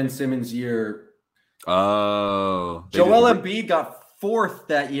fake Ben Simmons year. Oh, Joel Embiid got 4th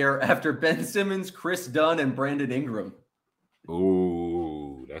that year after Ben Simmons, Chris Dunn, and Brandon Ingram.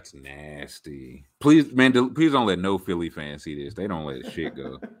 Oh, that's nasty. Please, man, please don't let no Philly fans see this. They don't let shit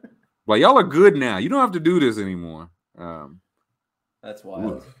go. Like, y'all are good now. You don't have to do this anymore. That's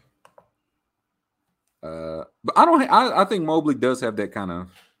wild. But I think Mobley does have that kind of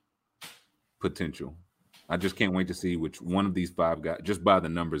potential. I just can't wait to see which one of these 5 guys, just by the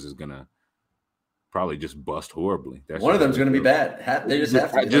numbers, is gonna probably just bust horribly. One of them is gonna be bad. They just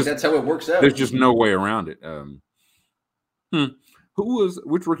have to. That's how it works out. There's just no way around it.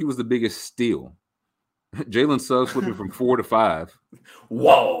 Which rookie was the biggest steal? Jalen Suggs flipping from 4 to 5.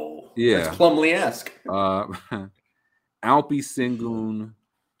 Whoa. Yeah. That's Plumlee-esque. Alpi Sengun,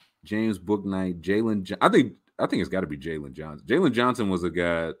 James Bouknight, I think it's got to be Jalen Johnson. Jalen Johnson was a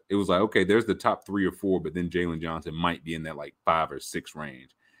guy, it was like, okay, there's the top 3 or 4, but then Jalen Johnson might be in that like 5 or 6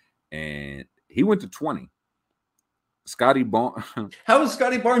 range. And he went to 20. Scotty Barnes. How is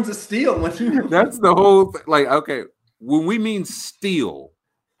Scotty Barnes a steal? That's the whole thing. Like, okay, when we mean steal,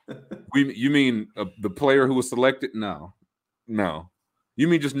 you mean the player who was selected? No. You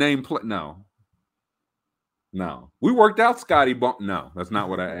mean just name play? No. We worked out Scotty Barnes. No, that's not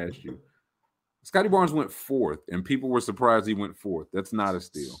what I asked you. Scotty Barnes went 4th, and people were surprised he went 4th. That's not a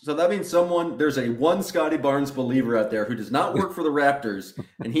steal. So that means there's one Scotty Barnes believer out there who does not work for the Raptors,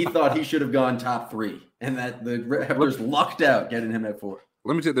 and he thought he should have gone top 3, and that the Raptors lucked out getting him at 4.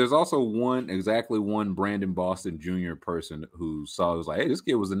 Let me tell you, there's also one Brandon Boston Jr. person who saw it was like, hey, this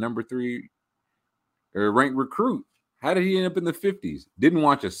kid was the number 3 ranked recruit. How did he end up in the 50s? Didn't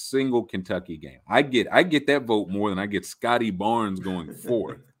watch a single Kentucky game. I get that vote more than I get Scotty Barnes going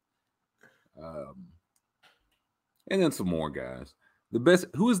 4th. And then some more guys.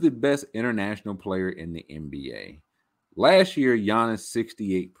 Who is the best international player in the NBA? Last year, Giannis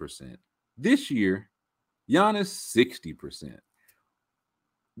 68%. This year, Giannis 60%.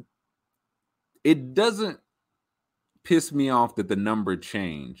 It doesn't piss me off that the number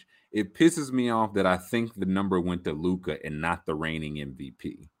changed. It pisses me off that I think the number went to Luka and not the reigning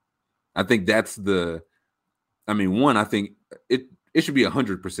MVP. I think that's I think it should be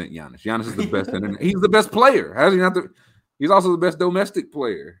 100% Giannis. Giannis is the best. He's the best player. How does he not? He's also the best domestic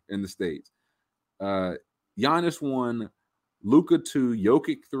player in the States. Giannis 1, Luka 2,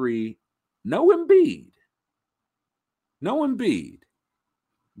 Jokic 3. No Embiid,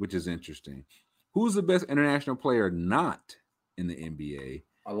 which is interesting. Who's the best international player not in the NBA?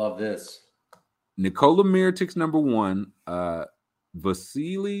 I love this. Nikola Mirotic's number 1.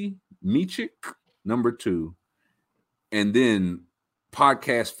 Vasily Micic, number 2. And then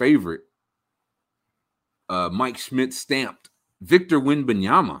podcast favorite, Mike Schmidt stamped Victor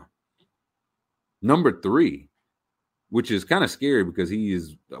Wembanyama, number 3, which is kind of scary because he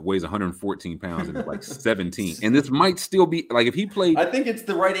weighs 114 pounds and is like 17. And this might still be like if he played. I think it's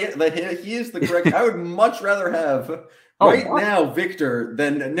the right answer. He is the correct. I would much rather have now Victor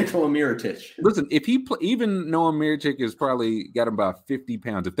than Nikola Mirotic. Listen, if he even Noah Mirotic is probably got him about 50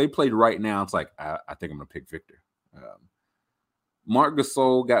 pounds. If they played right now, it's like I think I'm gonna pick Victor. Marc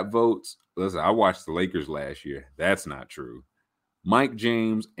Gasol got votes. Listen, I watched the Lakers last year. That's not true. Mike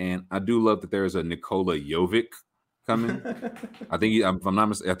James, and I do love that there's a Nikola Jovic coming. I think if I'm not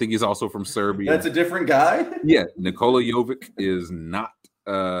mistaken, I think he's also from Serbia. That's a different guy? Yeah, Nikola Jovic is not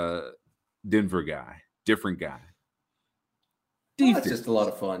Denver guy. Different guy. Well, that's just a lot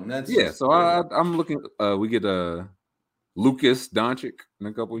of fun. So I'm looking. We get Lukas Doncic in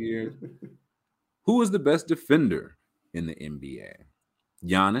a couple years. Who is the best defender in the NBA?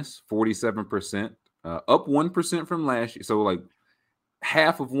 Giannis, 47%, up 1% from last year. So like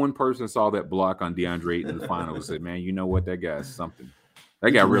half of one person saw that block on DeAndre Ayton in the final and said, man, you know what? That guy's something.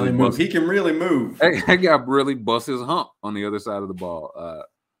 That guy really moves. He can really move. That guy really busts his hump on the other side of the ball.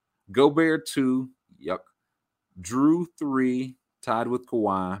 Gobert 2, yuck. Drew 3, tied with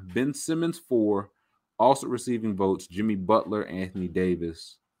Kawhi. Ben Simmons 4, also receiving votes. Jimmy Butler, Anthony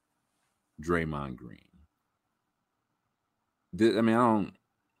Davis, Draymond Green. Did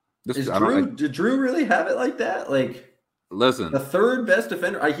Drew really have it like that? Like, listen, the third best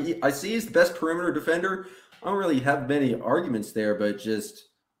defender. I see he's the best perimeter defender. I don't really have many arguments there, but just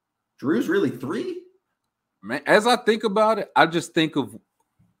Drew's really 3. Man, as I think about it, I just think of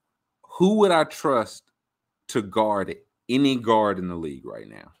who would I trust to guard any guard in the league right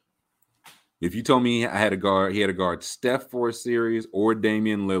now. If you told me he had to guard Steph for a series, or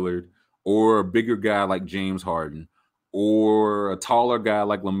Damian Lillard, or a bigger guy like James Harden, or a taller guy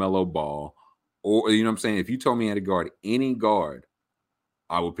like LaMelo Ball, or you know what I'm saying? If you told me I had to guard any guard,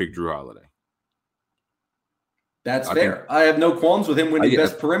 I would pick Drew Holiday. That's fair. I have no qualms with him winning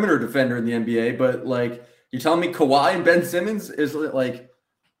best perimeter defender in the NBA, but like you're telling me Kawhi and Ben Simmons is like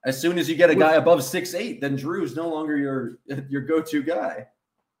as soon as you get a guy above 6'8", then Drew's no longer your go-to guy.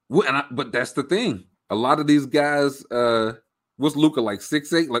 Well, but that's the thing. A lot of these guys, what's Luka like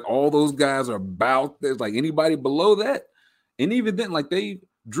 6'8"? Like all those guys are about there's like anybody below that. And even then, like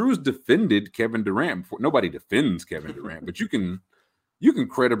Drew's defended Kevin Durant before. Nobody defends Kevin Durant, but you can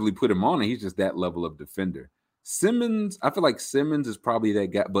credibly put him on, and he's just that level of defender. Simmons, I feel like Simmons is probably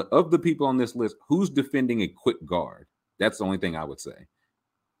that guy. But of the people on this list, who's defending a quick guard? That's the only thing I would say.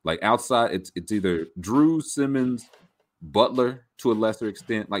 Like outside, it's either Drew, Simmons, Butler to a lesser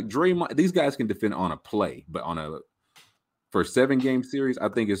extent. Like Draymond, these guys can defend on a play, but for a 7-game series, I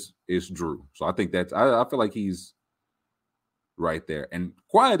think it's Drew. So I think I feel like he's right there. And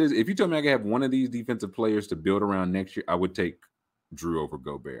quiet is if you told me I could have one of these defensive players to build around next year, I would take Drew over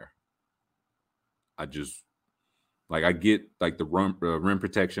Gobert. I just I get like the rim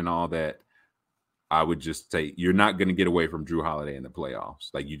protection, all that. I would just say you're not going to get away from Drew Holiday in the playoffs.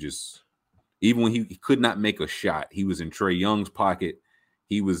 Like even when he could not make a shot, he was in Trae Young's pocket.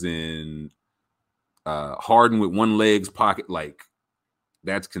 He was in Harden with one leg's pocket. Like,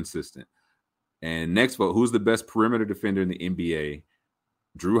 that's consistent. And next vote, who's the best perimeter defender in the NBA?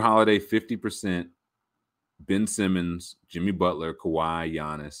 Drew Holiday, 50%. Ben Simmons, Jimmy Butler, Kawhi,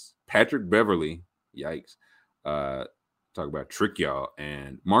 Giannis, Patrick Beverly, yikes. Talk about trick y'all.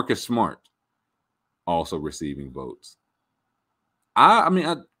 And Marcus Smart also receiving votes. I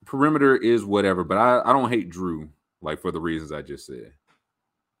mean, perimeter is whatever, but I don't hate Drew, like, for the reasons I just said.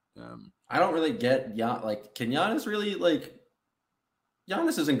 I don't really get, like, can Giannis really, like,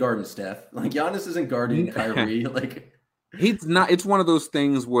 Giannis isn't guarding Steph. Like, Giannis isn't guarding Kyrie. Like, he's not. It's one of those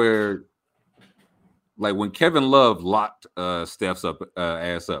things where, like, when Kevin Love locked Steph's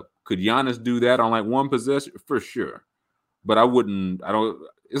ass up, could Giannis do that on, like, one possession? For sure. But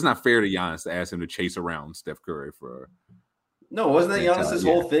it's not fair to Giannis to ask him to chase around Steph Curry for. No, wasn't that Giannis's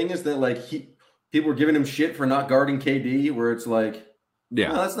whole thing? Is that, like, people were giving him shit for not guarding KD, where it's like,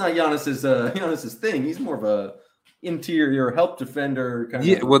 no, that's not Giannis's thing. He's more of a interior help defender kind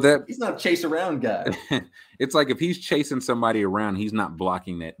of. He's not a chase around guy. It's like if he's chasing somebody around, he's not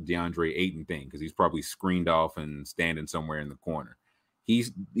blocking that DeAndre Ayton thing because he's probably screened off and standing somewhere in the corner.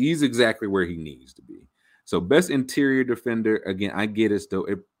 He's exactly where he needs to be. So best interior defender, again, I get it still.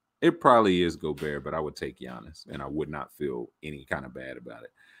 It probably is Gobert, but I would take Giannis, and I would not feel any kind of bad about it.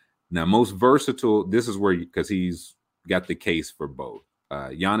 Now, most versatile, this is where, because he's got the case for both.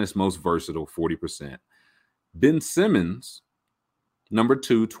 Giannis, most versatile, 40%. Ben Simmons, number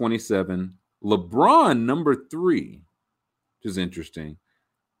 2, 27. LeBron, number 3, which is interesting.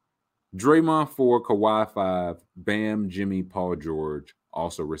 Draymond, 4. Kawhi, 5. Bam, Jimmy, Paul George,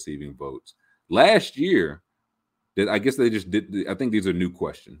 also receiving votes. Last year, I guess they just did. I think these are new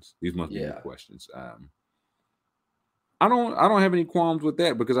questions. These must be new questions. I don't have any qualms with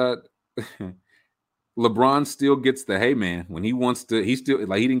that because LeBron still gets the hey man when he wants to. He still,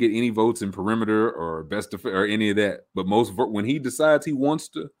 like, he didn't get any votes in perimeter or best or any of that. But when he decides he wants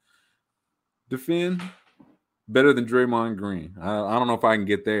to defend, better than Draymond Green. I don't know if I can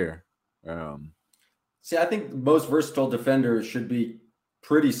get there. See, I think most versatile defenders should be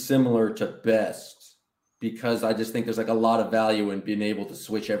pretty similar to best, because I just think there's, like, a lot of value in being able to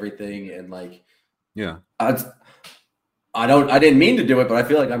switch everything and, like, I didn't mean to do it, but I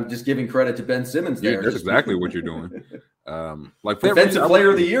feel like I'm just giving credit to Ben Simmons there. Yeah, that's exactly what you're doing. Like, defensive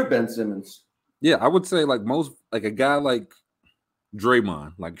player of the year, Ben Simmons. Yeah, I would say, like, a guy like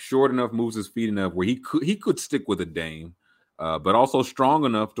Draymond, like, short enough, moves his feet enough where he could stick with a Dame, but also strong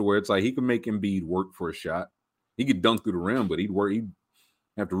enough to where it's like he could make Embiid work for a shot. He could dunk through the rim, but he'd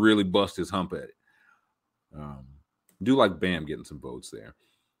have to really bust his hump at it. Do like Bam getting some votes there.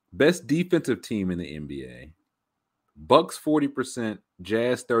 Best defensive team in the NBA. Bucks 40%,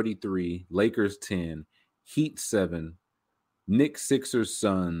 Jazz 33%, Lakers 10%, Heat 7%, Knicks, Sixers,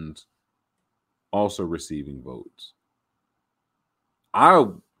 Suns also receiving votes. I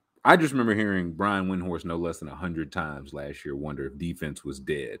just remember hearing Brian Windhorst no less than 100 times last year wonder if defense was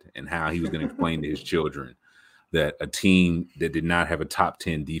dead and how he was going to explain to his children that a team that did not have a top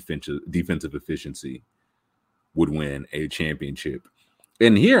 10 defensive efficiency would win a championship.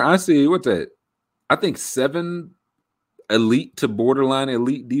 And here I see, what's that? I think 7 elite to borderline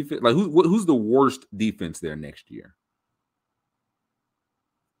elite defense. Like, who's the worst defense there next year?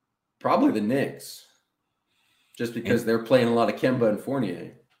 Probably the Knicks, just because they're playing a lot of Kemba and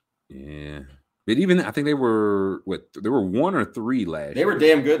Fournier. Yeah, but even I think they were 1 or 3 last year. They were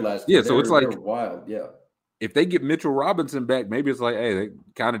damn good last year. Yeah, so it's like wild. Yeah, if they get Mitchell Robinson back, maybe it's like, hey, it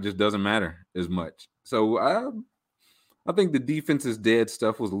kind of just doesn't matter as much. So I think the defense is dead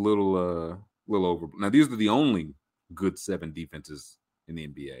stuff was a little over. Now these are the only good 7 defenses in the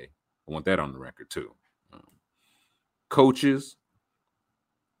NBA. I want that on the record too. Coaches.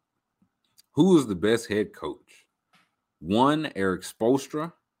 Who is the best head coach? 1, Eric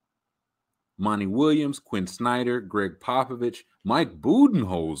Spoelstra, Monty Williams, Quinn Snyder, Greg Popovich, Mike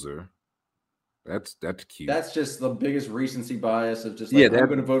Budenholzer. That's cute. That's just the biggest recency bias of just like, I'm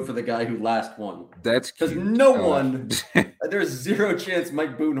going to vote for the guy who last won. That's because no one. There's 0 chance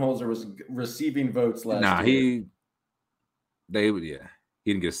Mike Budenholzer was receiving votes last year. He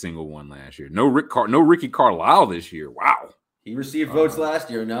didn't get a single one last year. No Ricky Carlisle this year. Wow. He received votes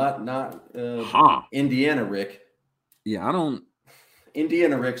last year, not Indiana Rick. Yeah, I don't.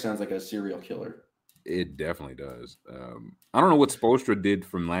 Indiana Rick sounds like a serial killer. It definitely does. I don't know what Spoelstra did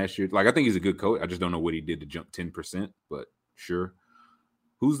from last year. Like, I think he's a good coach. I just don't know what he did to jump 10%, but sure.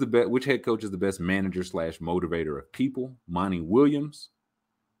 Who's the best? Which head coach is the best manager / motivator of people? Monty Williams,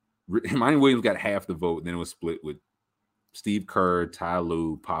 Monty Williams got half the vote, and then it was split with Steve Kerr, Ty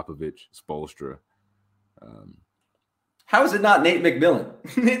Lue, Popovich, Spoelstra. How is it not Nate McMillan?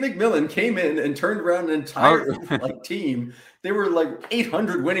 Nate McMillan came in and turned around an entire team. They were like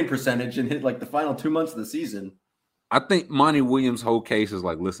 800 winning percentage and hit like the final 2 months of the season. I think Monty Williams' whole case is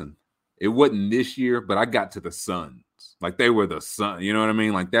like, listen, it wasn't this year, but I got to the Suns. Like they were the Suns. You know what I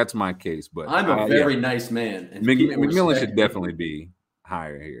mean? Like that's my case. But I'm a very nice man. And McMillan should definitely be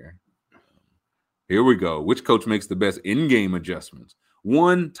higher here. Here we go. Which coach makes the best in-game adjustments?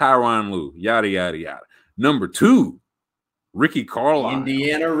 1, Tyronn Lue. Yada, yada, yada. Number 2, Ricky Carlisle.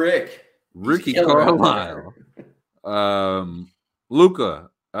 Indiana Rick. Ricky Carlisle. Luka.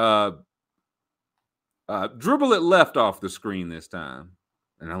 Dribble it left off the screen this time.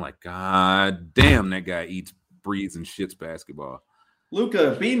 And I'm like, God damn, that guy eats, breathes, and shits basketball.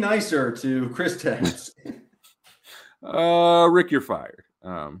 Luka, be nicer to Kristaps. Rick, you're fired.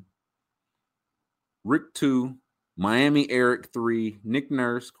 Rick 2, Miami Eric 3, Nick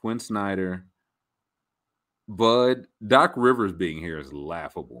Nurse, Quinn Snyder, Bud. Doc Rivers being here is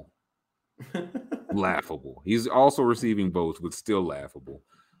laughable. Laughable. He's also receiving votes, but still laughable.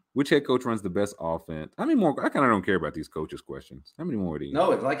 Which head coach runs the best offense? How many more? I kind of don't care about these coaches' questions. How many more are these?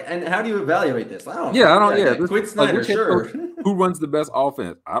 No, it's like, and how do you evaluate this? I don't know. Yeah, I don't. Yeah, Quinn Snyder, sure. Who runs the best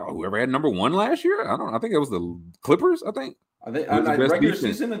offense? I don't know. Whoever had number 1 last year? I don't know. I think it was the Clippers. I think regular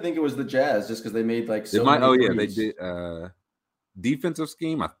season, I think it was the Jazz, just because they made like so many threes. They did. Defensive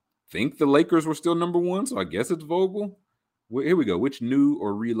scheme. I think the Lakers were still number 1, so I guess it's Vogel. Here we go. Which new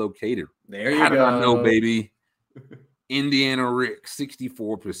or relocated? There you go. How did I know, baby? Indiana Rick,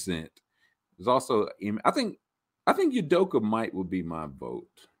 64%. There's also, I think Udoka would be my vote.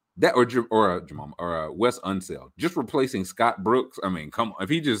 That or Jamal or Wes Unseld, just replacing Scott Brooks. I mean, come on, if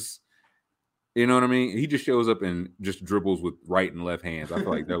he just, you know what I mean, he just shows up and just dribbles with right and left hands. I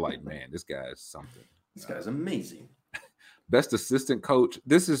feel like they're like, man, this guy is something. This guy's amazing. Best assistant coach.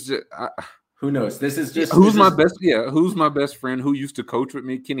 This is just. Who knows? This is just who's my best. Yeah, who's my best friend? Who used to coach with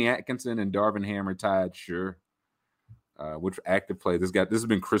me? Kenny Atkinson and Darvin Ham retired. Sure. Which active play? This has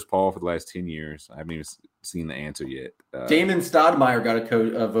been Chris Paul for the last 10 years. I haven't even seen the answer yet. Damon Stoudemire got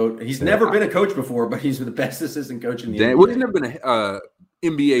a vote. He's never been a coach before, but he's the best assistant coach in the NBA. Well, he's never been an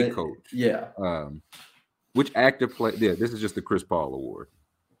NBA coach. Yeah. Which active play? Yeah, this is just the Chris Paul Award.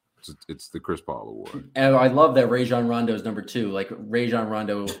 It's the Chris Paul Award. And I love that Rajon Rondo is number 2. Like Rajon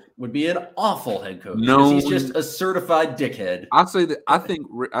Rondo would be an awful head coach. No, he's just a certified dickhead. I'll say that I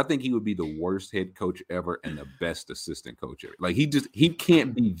think he would be the worst head coach ever and the best assistant coach ever. Like he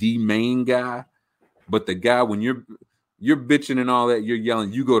can't be the main guy, but the guy when you're bitching and all that, you're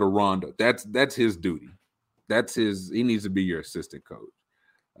yelling, you go to Rondo. That's his duty. He needs to be your assistant coach.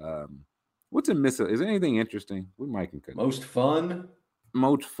 What's in Missa? Is there anything interesting? We might can cut.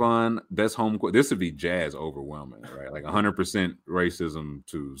 Most fun, best home court. This would be Jazz overwhelming, right? Like 100% racism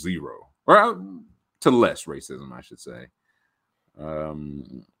to 0, or to less racism, I should say.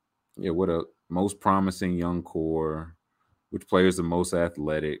 What a most promising young core. Which player is the most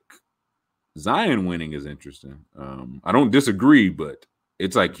athletic? Zion winning is interesting. I don't disagree, but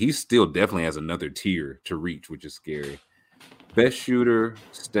it's like he still definitely has another tier to reach, which is scary. Best shooter,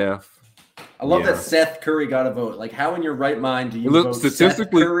 Steph. I love that Seth Curry got a vote. Like, how in your right mind do you vote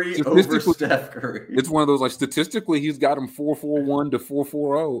Seth Curry over Steph Curry? It's one of those, like, statistically, he's got him 4.41 to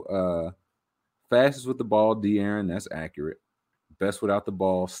 4.40. Fastest with the ball, De'Aaron. That's accurate. Best without the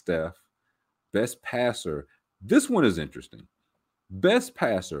ball, Steph. Best passer. This one is interesting. Best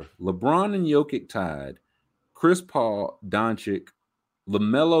passer, LeBron and Jokic tied. Chris Paul, Doncic.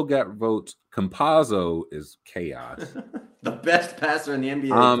 LaMelo got votes. Campazzo is chaos. The best passer in the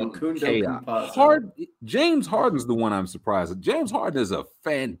NBA. James Harden's the one I'm surprised at. James Harden is a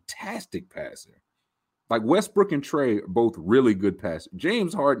fantastic passer. Like Westbrook and Trey are both really good passers.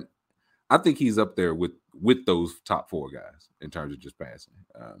 James Harden, I think he's up there with those top 4 guys in terms of just passing.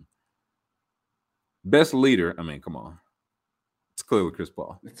 Best leader, I mean, come on. It's clearly Chris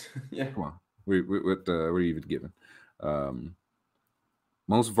Paul. Yeah. Come on. What are you even giving?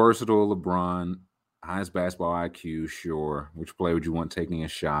 Most versatile, LeBron. Highest basketball IQ, sure. Which player would you want taking a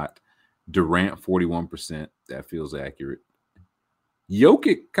shot? Durant, 41%. That feels accurate.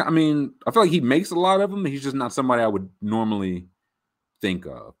 Jokic, I mean, I feel like he makes a lot of them. He's just not somebody I would normally think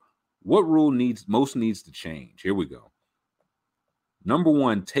of. What rule needs to change? Here we go. Number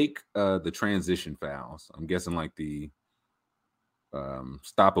 1, take the transition fouls. I'm guessing like the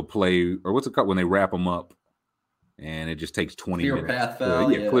stop a play, or what's it called when they wrap them up? And it just takes 20 minutes. Path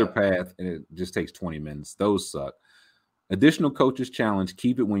foul, clear path, and it just takes 20 minutes. Those suck. Additional coaches challenge,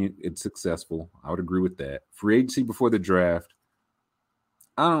 keep it when it's successful. I would agree with that. Free agency before the draft.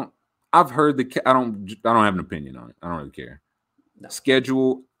 I I've heard I don't have an opinion on it. I don't really care. No.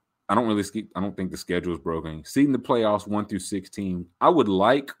 Schedule. I don't think the schedule is broken. Seeding the playoffs 1 through 16, I would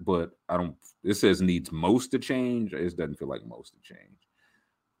like, but I don't. It says needs most to change. It doesn't feel like most to change.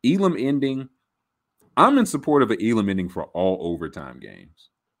 Elam ending. I'm in support of an Elam ending for all overtime games.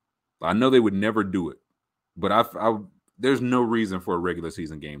 I know they would never do it, but there's no reason for a regular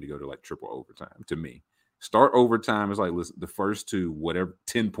season game to go to like triple overtime. To me, start overtime is like, listen, the first two, whatever,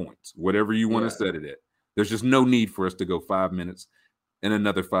 10 points, whatever you want to set it at. There's just no need for us to go 5 minutes and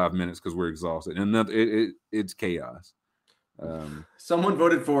another 5 minutes because we're exhausted. And it's chaos. Someone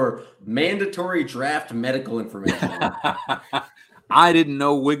voted for mandatory draft medical information. I didn't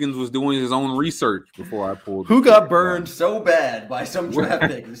know Wiggins was doing his own research before I pulled. Who got burned so bad by some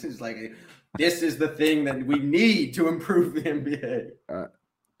draft pick? This is the thing that we need to improve the NBA.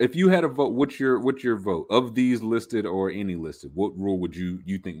 If you had a vote, what's your vote of these listed or any listed? What rule would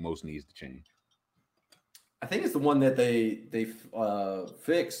you think most needs to change? I think it's the one that they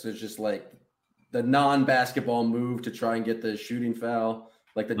fixed. It's just like the non-basketball move to try and get the shooting foul,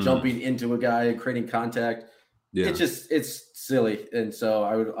 like the jumping into a guy and creating contact. Yeah. It's silly, and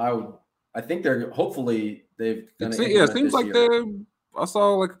so I think hopefully they've done it. Yeah, it seems like I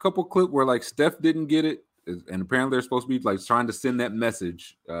saw like a couple clip where like Steph didn't get it, and apparently they're supposed to be like trying to send that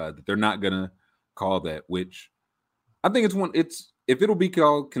message that they're not gonna call that. Which I think if it'll be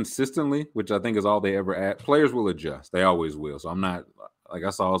called consistently, which I think is all they ever add. Players will adjust; they always will. So I'm not like I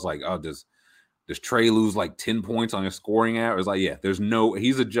was like, oh, does Trey lose like 10 points on his scoring app? It's like, yeah,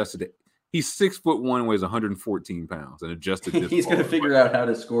 he's adjusted it. He's 6'1", weighs 114 pounds, and adjusted. He's going to figure out how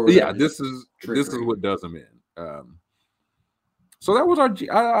to score. Yeah, this is what does him in. So that was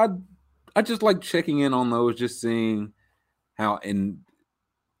I just like checking in on those, just seeing how in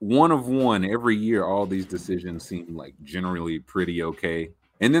one of one every year, all these decisions seem like generally pretty okay,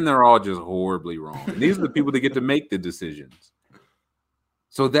 and then they're all just horribly wrong. And these are the people that get to make the decisions.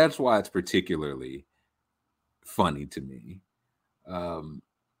 So that's why it's particularly funny to me.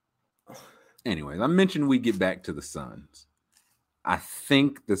 Anyways, I mentioned we get back to the Suns. I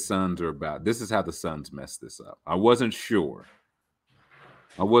think the Suns this is how the Suns messed this up. I wasn't sure.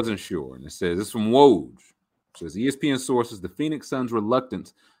 And it says, this is from Woj. It says, ESPN sources the Phoenix Suns'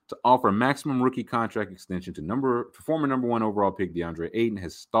 reluctance to offer a maximum rookie contract extension to former number 1 overall pick DeAndre Ayton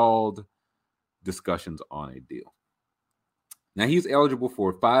has stalled discussions on a deal. Now he's eligible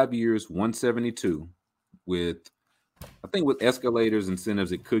for 5 years, 172 with escalators,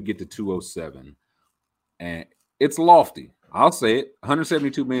 incentives, it could get to 207. And it's lofty. I'll say it.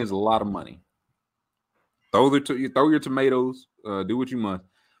 172 million is a lot of money. Throw your tomatoes, do what you must.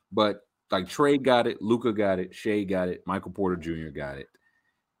 But like Trey got it, Luka got it, Shea got it, Michael Porter Jr. got it.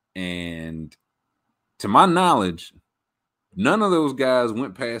 And to my knowledge, none of those guys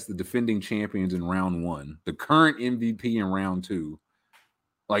went past the defending champions in round 1, the current MVP in round 2.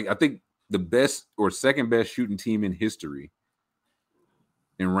 Like, I think the best or second best shooting team in history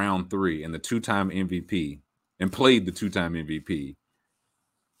in round 3 and the 2-time MVP and played the 2-time MVP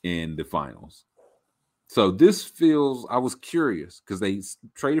in the finals. So this feels, I was curious because they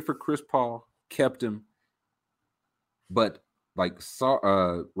traded for Chris Paul, kept him, but like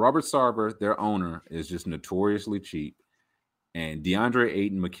Robert Sarver, their owner, is just notoriously cheap. And DeAndre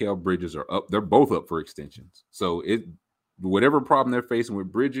Ayton, Mikal Bridges are up. They're both up for extensions. So whatever problem they're facing with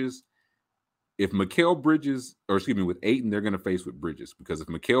Bridges, with Ayton, they're going to face with Bridges, because if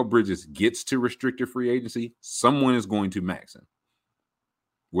Mikal Bridges gets to restricted free agency, someone is going to max him.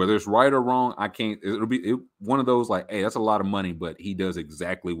 Whether it's right or wrong, I can't. It'll be one of those like, hey, that's a lot of money, but he does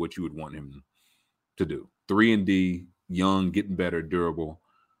exactly what you would want him to do. 3-and-D, young, getting better, durable,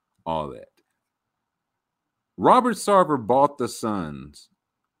 all that. Robert Sarver bought the Suns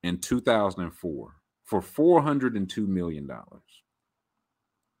in 2004 for $402 million.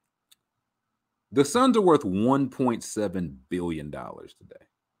 The Suns are worth $1.7 billion today.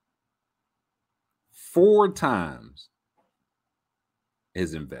 4 times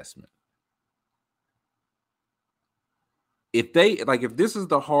his investment. If this is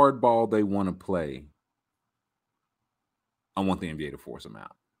the hard ball they want to play, I want the NBA to force them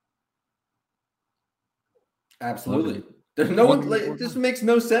out. Absolutely. There's no one. This makes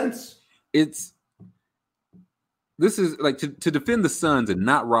no sense. This is like to defend the Suns and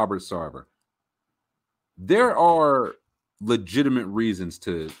not Robert Sarver. There are legitimate reasons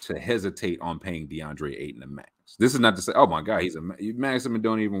to hesitate on paying DeAndre Ayton a max. This is not to say, oh my God, you max him and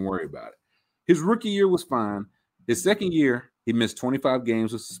don't even worry about it. His rookie year was fine. His second year, he missed 25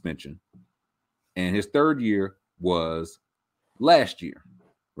 games with suspension. And his third year was last year,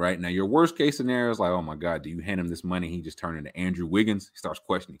 Right now, your worst case scenario is like, oh my God, do you hand him this money? He just turned into Andrew Wiggins. He starts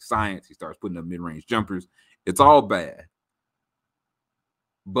questioning science. He starts putting up mid-range jumpers. It's all bad.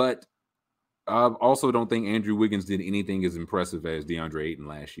 But I also don't think Andrew Wiggins did anything as impressive as DeAndre Ayton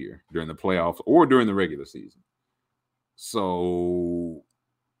last year during the playoffs or during the regular season. So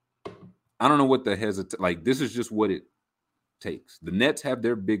I don't know what the like. This is just what it takes. The Nets have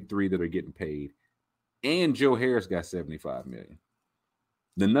their big three that are getting paid, and Joe Harris got $75 million.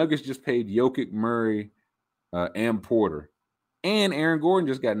 The Nuggets just paid Jokic, Murray, and Porter, and Aaron Gordon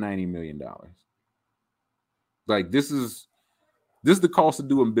just got $90 million. Like this is the cost of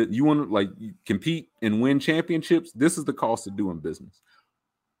doing business. You want to like compete and win championships. This is the cost of doing business.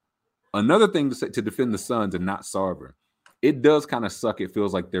 Another thing to say to defend the Suns and not Sarver, it does kind of suck. It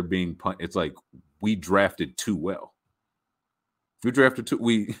feels like they're being it's like we drafted too well. We drafted too.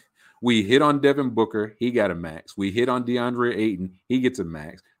 We hit on Devin Booker. He got a max. We hit on DeAndre Ayton. He gets a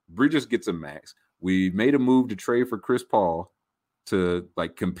max. Bridges gets a max. We made a move to trade for Chris Paul to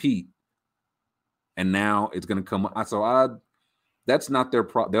like compete. And now it's going to come. That's not their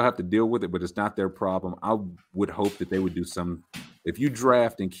problem. They'll have to deal with it, but it's not their problem. I would hope that they would do some. If you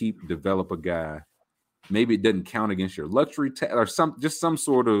draft and develop a guy, maybe it doesn't count against your luxury tax or some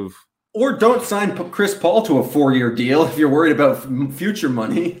sort of. Or don't sign Chris Paul to a 4-year deal if you're worried about future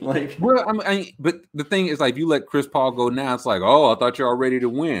money. Like, well, but the thing is, like, if you let Chris Paul go now, it's like, oh, I thought you're all ready to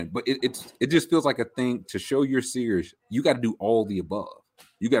win. But it just feels like a thing to show you're serious. You got to do all the above.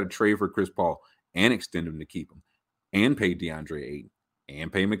 You got to trade for Chris Paul and extend him to keep him, and pay DeAndre Ayton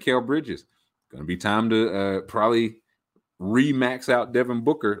and pay Mikal Bridges. Going to be time to probably re-max out Devin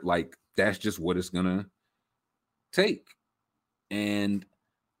Booker. Like, that's just what it's going to take. And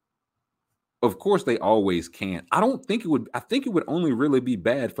of course, they always can. I think it would only really be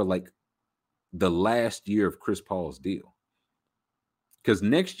bad for like the last year of Chris Paul's deal. Because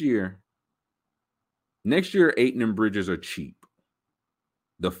next year, Ayton and Bridges are cheap.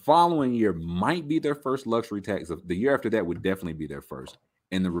 The following year might be their first luxury tax. The year after that would definitely be their first.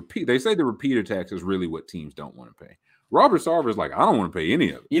 And they say the repeater tax is really what teams don't want to pay. Robert Sarver is like, I don't want to pay any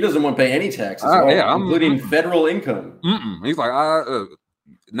of it. He doesn't want to pay any taxes, including federal income. He's like,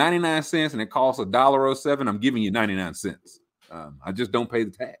 99 cents and it costs $1.07. I'm giving you 99 cents. I just don't pay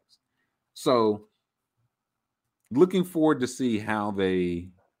the tax. So looking forward to see how they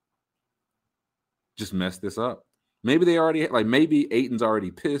just mess this up. Maybe they already maybe Ayton's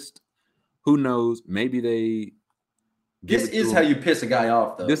already pissed. Who knows? Maybe they. This is how you piss a guy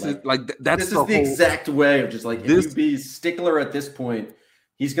off, though. This is the exact way of just like if you be stickler at this point,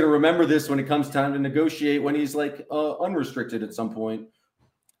 he's going to remember this when it comes time to negotiate when he's like unrestricted at some point.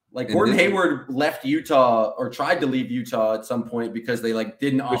 Like Gordon Hayward left Utah or tried to leave Utah at some point because they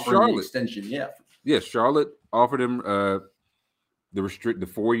didn't offer him the extension. Yeah, Charlotte offered him the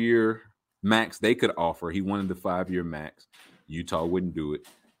 4-year max they could offer. He wanted the 5-year max. Utah wouldn't do it.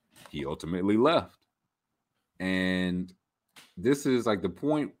 He ultimately left. And this is like the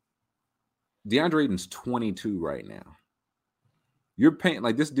point. DeAndre Ayton's 22 right now. You're paying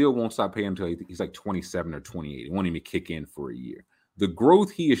this deal won't stop paying until he's like 27 or 28. It won't even kick in for a year. The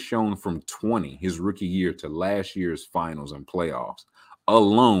growth he has shown from 20, his rookie year, to last year's finals and playoffs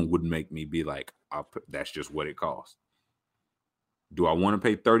alone would make me be like, that's just what it costs. Do I want to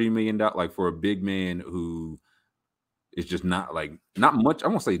pay $30 million for a big man who is just not much? I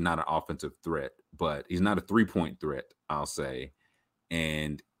won't say not an offensive threat, but he's not a 3-point threat, I'll say.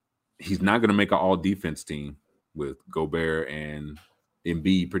 And he's not going to make an all-defense team with Gobert and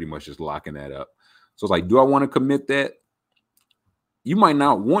Embiid pretty much just locking that up. So it's like, do I want to commit that? You might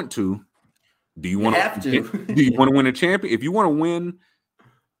not want to. Do you want to? Do you want to win a champion? If you want to win,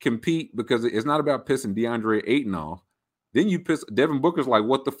 compete, because it's not about pissing DeAndre Ayton off. Then you piss Devin Booker's like,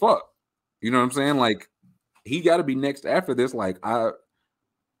 what the fuck? You know what I'm saying? Like, he got to be next after this.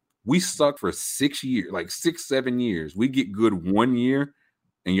 We suck for 6 years, 6-7 years. We get good 1 year,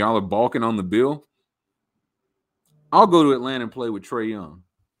 and y'all are balking on the bill. I'll go to Atlanta and play with Trae Young.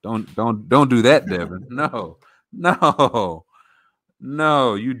 Don't do that, Devin.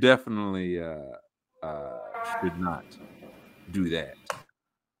 No, you definitely should not do that.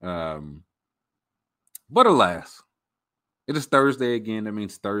 But alas, it is Thursday again. That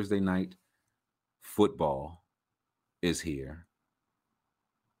means Thursday night football is here.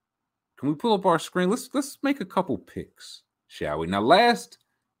 Can we pull up our screen? Let's make a couple picks, shall we? Now, last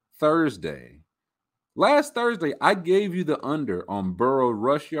Thursday, I gave you the under on Burrow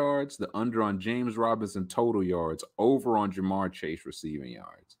rush yards, the under on James Robinson total yards, over on Jamar Chase receiving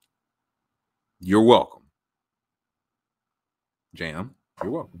yards. You're welcome. Jam,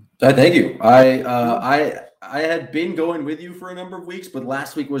 you're welcome. Thank you. I I had been going with you for a number of weeks, but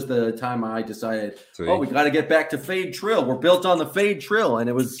last week was the time I decided, See? we got to get back to fade trill. We're built on the fade trill, and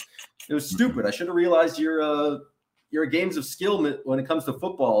it was stupid. I should have realized your games of skill when it comes to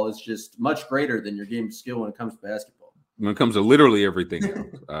football is just much greater than your game of skill when it comes to basketball. When it comes to literally everything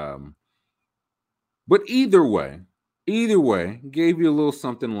else. But either way, gave you a little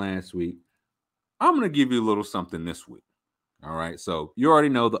something last week. I'm going to give you a little something this week. All right. So you already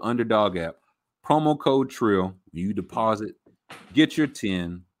know the Underdog app, promo code TRILL. You deposit, get your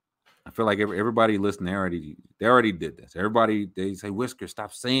 10. I feel like everybody listening, they already did this. Everybody, they say, Whisker,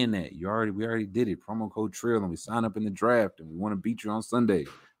 stop saying that. We already did it. Promo code TRILL, and we sign up in the draft, and we want to beat you on Sunday.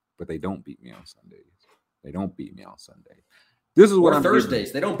 But they don't beat me on Sundays. They don't beat me on Sundays. This is what I'm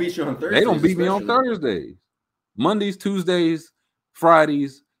Thursdays. They don't beat you on Thursdays. They don't beat me on Thursdays. Mondays, Tuesdays,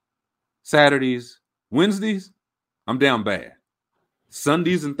 Fridays, Saturdays, Wednesdays, I'm down bad.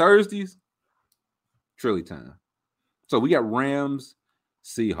 Sundays and Thursdays, Trilly time. So we got Rams,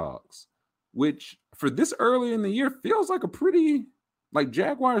 Seahawks, which for this early in the year feels like a pretty, like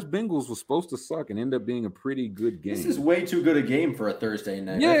Jaguars Bengals was supposed to suck and end up being a pretty good game. This is way too good a game for a Thursday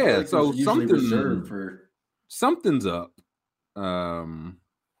night. Yeah, like so something's up. How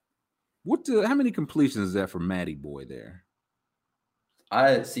many completions is that for Matty Boy there?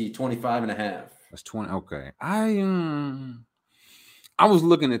 I see 25.5. That's 20. Okay. I was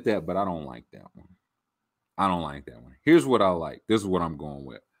looking at that, but I don't like that one. Here's what I like. This is what I'm going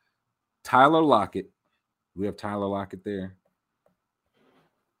with. Tyler Lockett. We have Tyler Lockett there.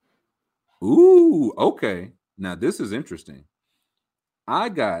 Ooh, okay. Now this is interesting. I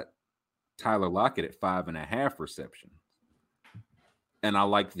got Tyler Lockett at 5.5 receptions. And I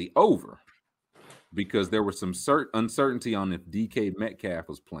like the over because there was some uncertainty on if DK Metcalf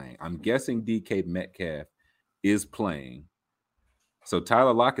was playing. I'm guessing DK Metcalf is playing. So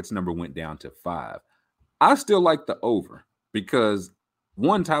Tyler Lockett's number went down to 5. I still like the over because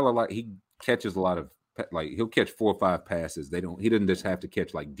one, Tyler Lockett, he catches a lot of, like, he'll catch 4 or 5 passes. He doesn't just have to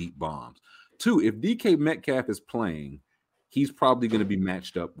catch like deep bombs. 2, if DK Metcalf is playing, he's probably going to be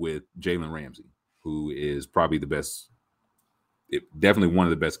matched up with Jalen Ramsey, who is probably the best, definitely one of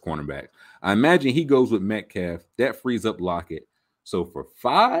the best cornerbacks. I imagine he goes with Metcalf. That frees up Lockett. So for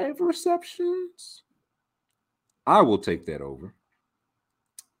 5 receptions, I will take that over.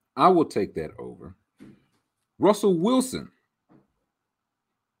 Russell Wilson,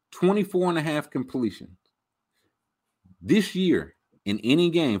 24.5 completions. This year, in any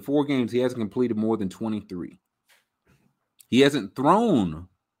game, 4 games, he hasn't completed more than 23. He hasn't thrown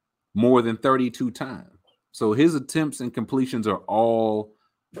more than 32 times. So his attempts and completions are all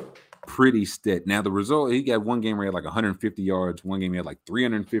pretty steady. Now, the result, he got one game where he had like 150 yards. One game he had like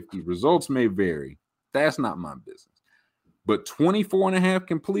 350. Results may vary. That's not my business. But 24.5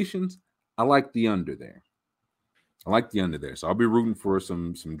 completions, I like the under there. So I'll be rooting for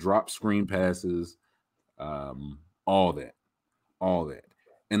some drop screen passes, all that.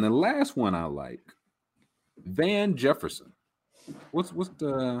 And the last one I like, Van Jefferson.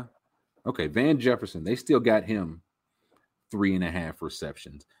 Van Jefferson. They still got him 3.5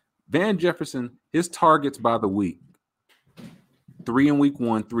 receptions. Van Jefferson, his targets by the week: 3 in week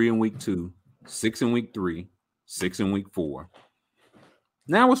 1, 3 in week 2, 6 in week 3, 6 in week 4.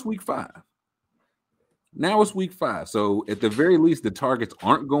 Now it's week 5. So at the very least, the targets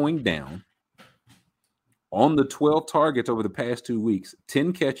aren't going down. On the 12 targets over the past 2 weeks,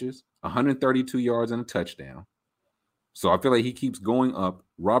 10 catches, 132 yards, and a touchdown. So I feel like he keeps going up.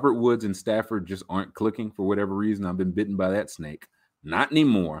 Robert Woods and Stafford just aren't clicking for whatever reason. I've been bitten by that snake. Not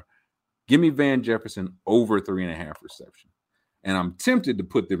anymore. Give me Van Jefferson over 3.5 receptions. And I'm tempted to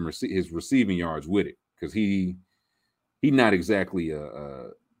put his receiving yards with it because he's not exactly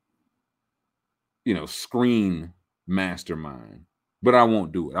a screen mastermind. But I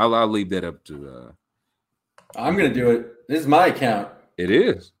won't do it. I'll leave that up to I'm going to do it. This is my account. It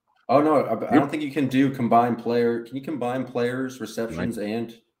is. Oh, no. I don't think you can do combined player. Can you combine players, receptions,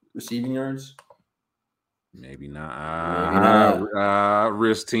 and receiving yards? Maybe not.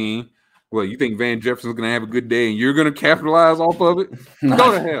 Risk team. Well, you think Van Jefferson's going to have a good day and you're going to capitalize off of it?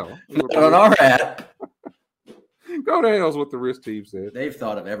 Go to hell. Not on our app. Go to hell is what the risk team said. They've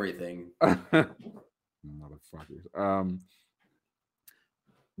thought of everything. Motherfuckers.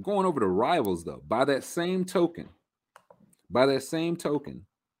 Going over to rivals, though, by that same token,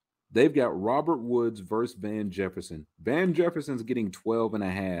 they've got Robert Woods versus Van Jefferson. Van Jefferson's getting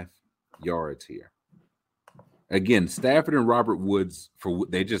 12.5 yards here. Again, Stafford and Robert Woods,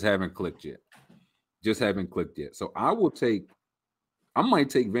 they just haven't clicked yet. So I might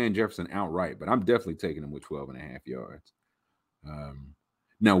take Van Jefferson outright, but I'm definitely taking him with 12.5 yards.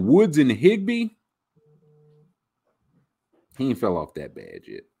 Now, Woods and Higbee, He ain't fell off that bad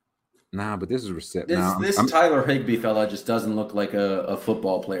yet. Nah, but this is reception. This Tyler Higbee fella just doesn't look like a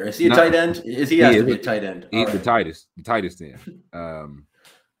football player. Is he a tight end? He has to be a tight end? He's the tightest end.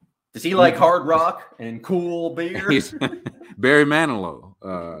 Does he like hard rock and cool beer? He's Barry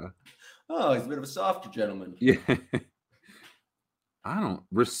Manilow. He's a bit of a softer gentleman. Yeah.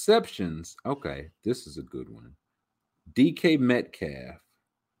 Receptions. Okay, this is a good one. DK Metcalf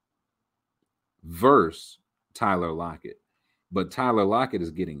versus Tyler Lockett. But Tyler Lockett is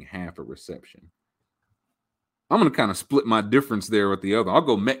getting half a reception. I'm going to kind of split my difference there with the other. I'll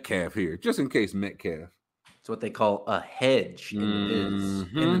go Metcalf here, just in case Metcalf. It's what they call a hedge in the biz,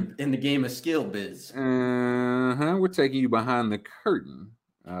 in the game of skill biz. We're taking you behind the curtain.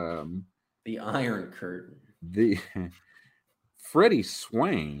 The Iron Curtain. Freddie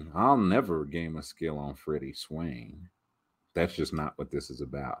Swain. I'll never game a skill on Freddie Swain. That's just not what this is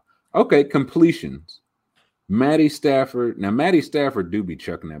about. Okay, completions. Matty Stafford. Now, Matty Stafford do be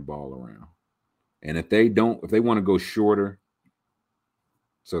chucking that ball around. And if they want to go shorter,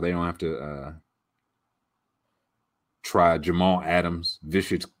 so they don't have to try Jamal Adams,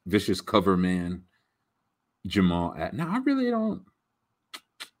 vicious cover man, Jamal Adams. Now,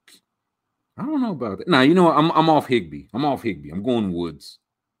 I don't know about that. Now, you know what? I'm off Higbee. I'm going Woods.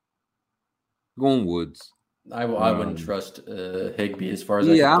 I wouldn't trust Higbee as far as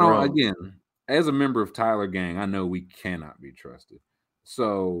I don't. Again, as a member of Tyler Gang, I know we cannot be trusted.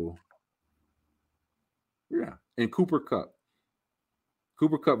 So, yeah. And Cooper Kupp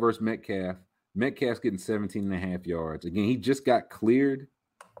versus Metcalf. Metcalf's getting 17.5 yards. Again, he just got cleared.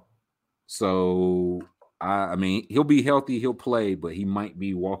 So, I mean, he'll be healthy. He'll play, but he might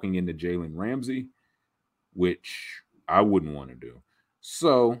be walking into Jalen Ramsey, which I wouldn't want to do.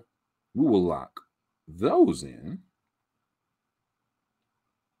 So, we will lock those in.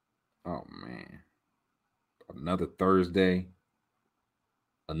 Oh, man. Another Thursday.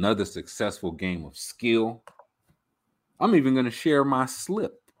 Another successful game of skill. I'm even going to share my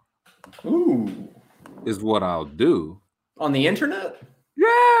slip. Ooh. Is what I'll do. On the internet?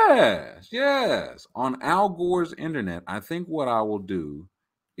 Yes. On Al Gore's internet, I think what I will do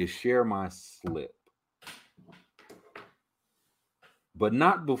is share my slip. But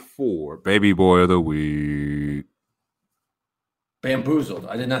not before Baby Boy of the Week. Bamboozled.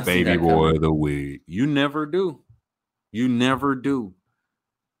 I did not see that Baby Boy of the Week. You never do.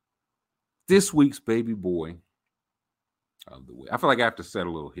 This week's Baby Boy of the Week. I feel like I have to set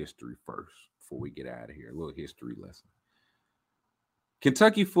a little history first before we get out of here. A little history lesson.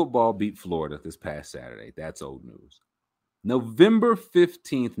 Kentucky football beat Florida this past Saturday. That's old news. November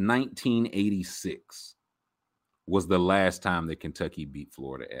 15th, 1986 was the last time that Kentucky beat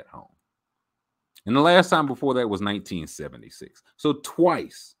Florida at home. And the last time before that was 1976. So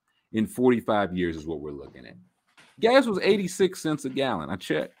twice in 45 years is what we're looking at. Gas was 86 cents a gallon. I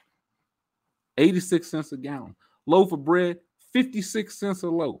checked. 86 cents a gallon. Loaf of bread, 56 cents a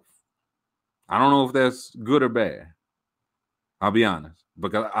loaf. I don't know if that's good or bad. I'll be honest.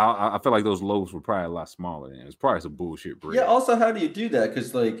 Because I feel like those loaves were probably a lot smaller. And it's probably some bullshit bread. Yeah, also, how do you do that?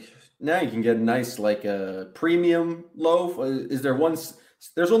 Because, like, now you can get a nice, like, premium loaf. Is there one...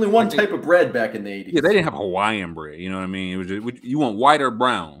 There's only one type of bread back in the 80s. Yeah, they didn't have Hawaiian bread. You know what I mean? It was just, you want white or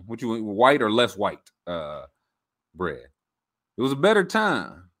brown? What you want, white or less white bread? It was a better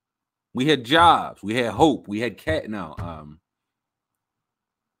time. We had jobs. We had hope. We had but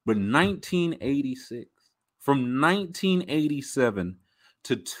 1986, from 1987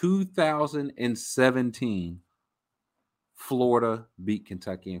 to 2017, Florida beat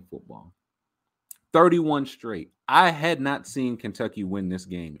Kentucky in football. 31 straight. I had not seen Kentucky win this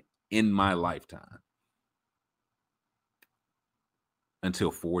game in my lifetime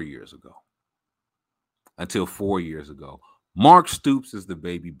until 4 years ago. Mark Stoops is the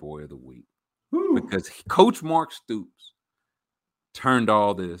Baby Boy of the Week. Ooh. Because Coach Mark Stoops turned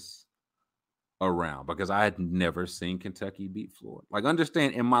all this around, because I had never seen Kentucky beat Florida. Like,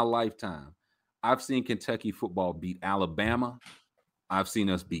 understand, in my lifetime, I've seen Kentucky football beat Alabama. I've seen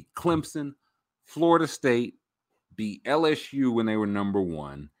us beat Clemson. Florida State beat LSU when they were number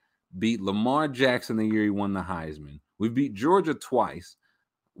one, beat Lamar Jackson the year he won the Heisman. We beat Georgia twice.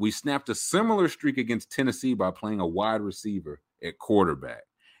 We snapped a similar streak against Tennessee by playing a wide receiver at quarterback.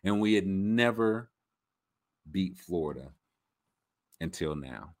 And we had never beat Florida until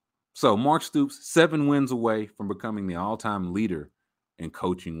now. So Mark Stoops, 7 wins away from becoming the all-time leader in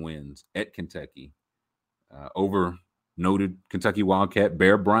coaching wins at Kentucky over noted Kentucky Wildcat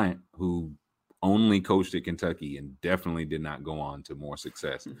Bear Bryant, who only coached at Kentucky and definitely did not go on to more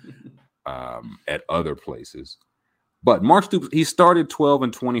success at other places. But Mark Stoops, he started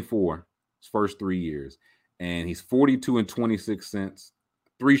 12-24 his first 3 years. and he's 42.26,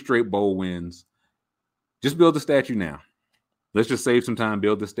 3 straight bowl wins. Just build the statue now. Let's just save some time,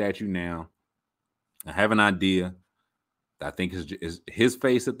 build the statue now. I have an idea. I think is his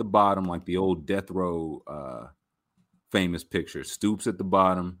face at the bottom, like the old Death Row famous picture. Stoops at the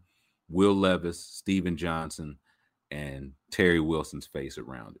bottom, Will Levis, Steven Johnson, and Terry Wilson's face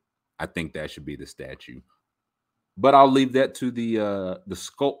around it. I think that should be the statue. But I'll leave that to the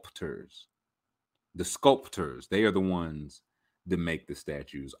sculptors. The sculptors, they are the ones that make the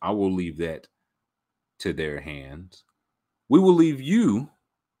statues. I will leave that to their hands. We will leave you,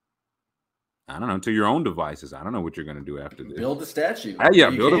 I don't know, to your own devices. I don't know what you're going to do after this. Build a statue. Yeah,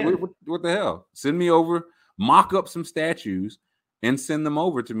 build it. What the hell? Send me over, mock up some statues, and send them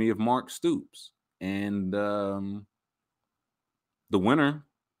over to me if Mark Stoops. And the winner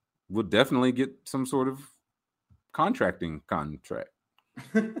will definitely get some sort of contracting contract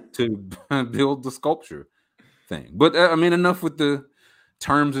to build the sculpture thing. But I mean, enough with the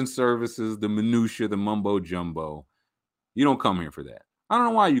terms and services, the minutia, the mumbo jumbo. You don't come here for that. I don't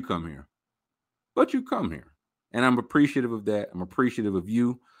know why you come here, but you come here. And I'm appreciative of that. I'm appreciative of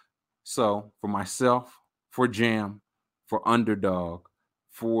you. So for myself, for Jam, for Underdog,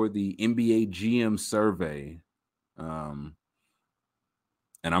 for the NBA GM survey, and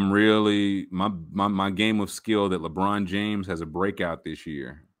I'm really my game of skill that LeBron James has a breakout this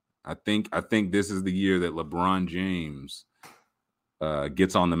year. I think this is the year that LeBron James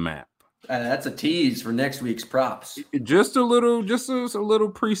gets on the map. That's a tease for next week's props. Just a little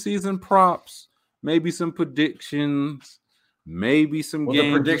preseason props, maybe some predictions, maybe some Will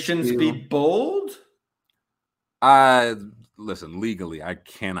games. the predictions be bold? Listen, legally, I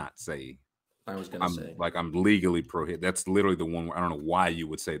cannot say. I was going to say. Like, I'm legally prohibited. That's literally the one where I don't know why you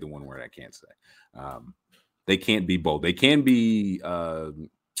would say the one word I can't say. They can't be bold. They can be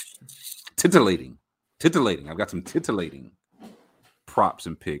titillating. I've got some titillating props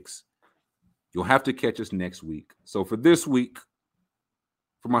and picks. You'll have to catch us next week. So for this week,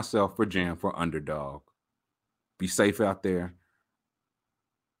 for myself, for Jam, for Underdog, be safe out there.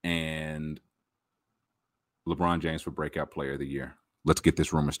 And LeBron James for Breakout Player of the Year. Let's get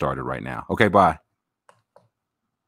this rumor started right now. Okay, bye.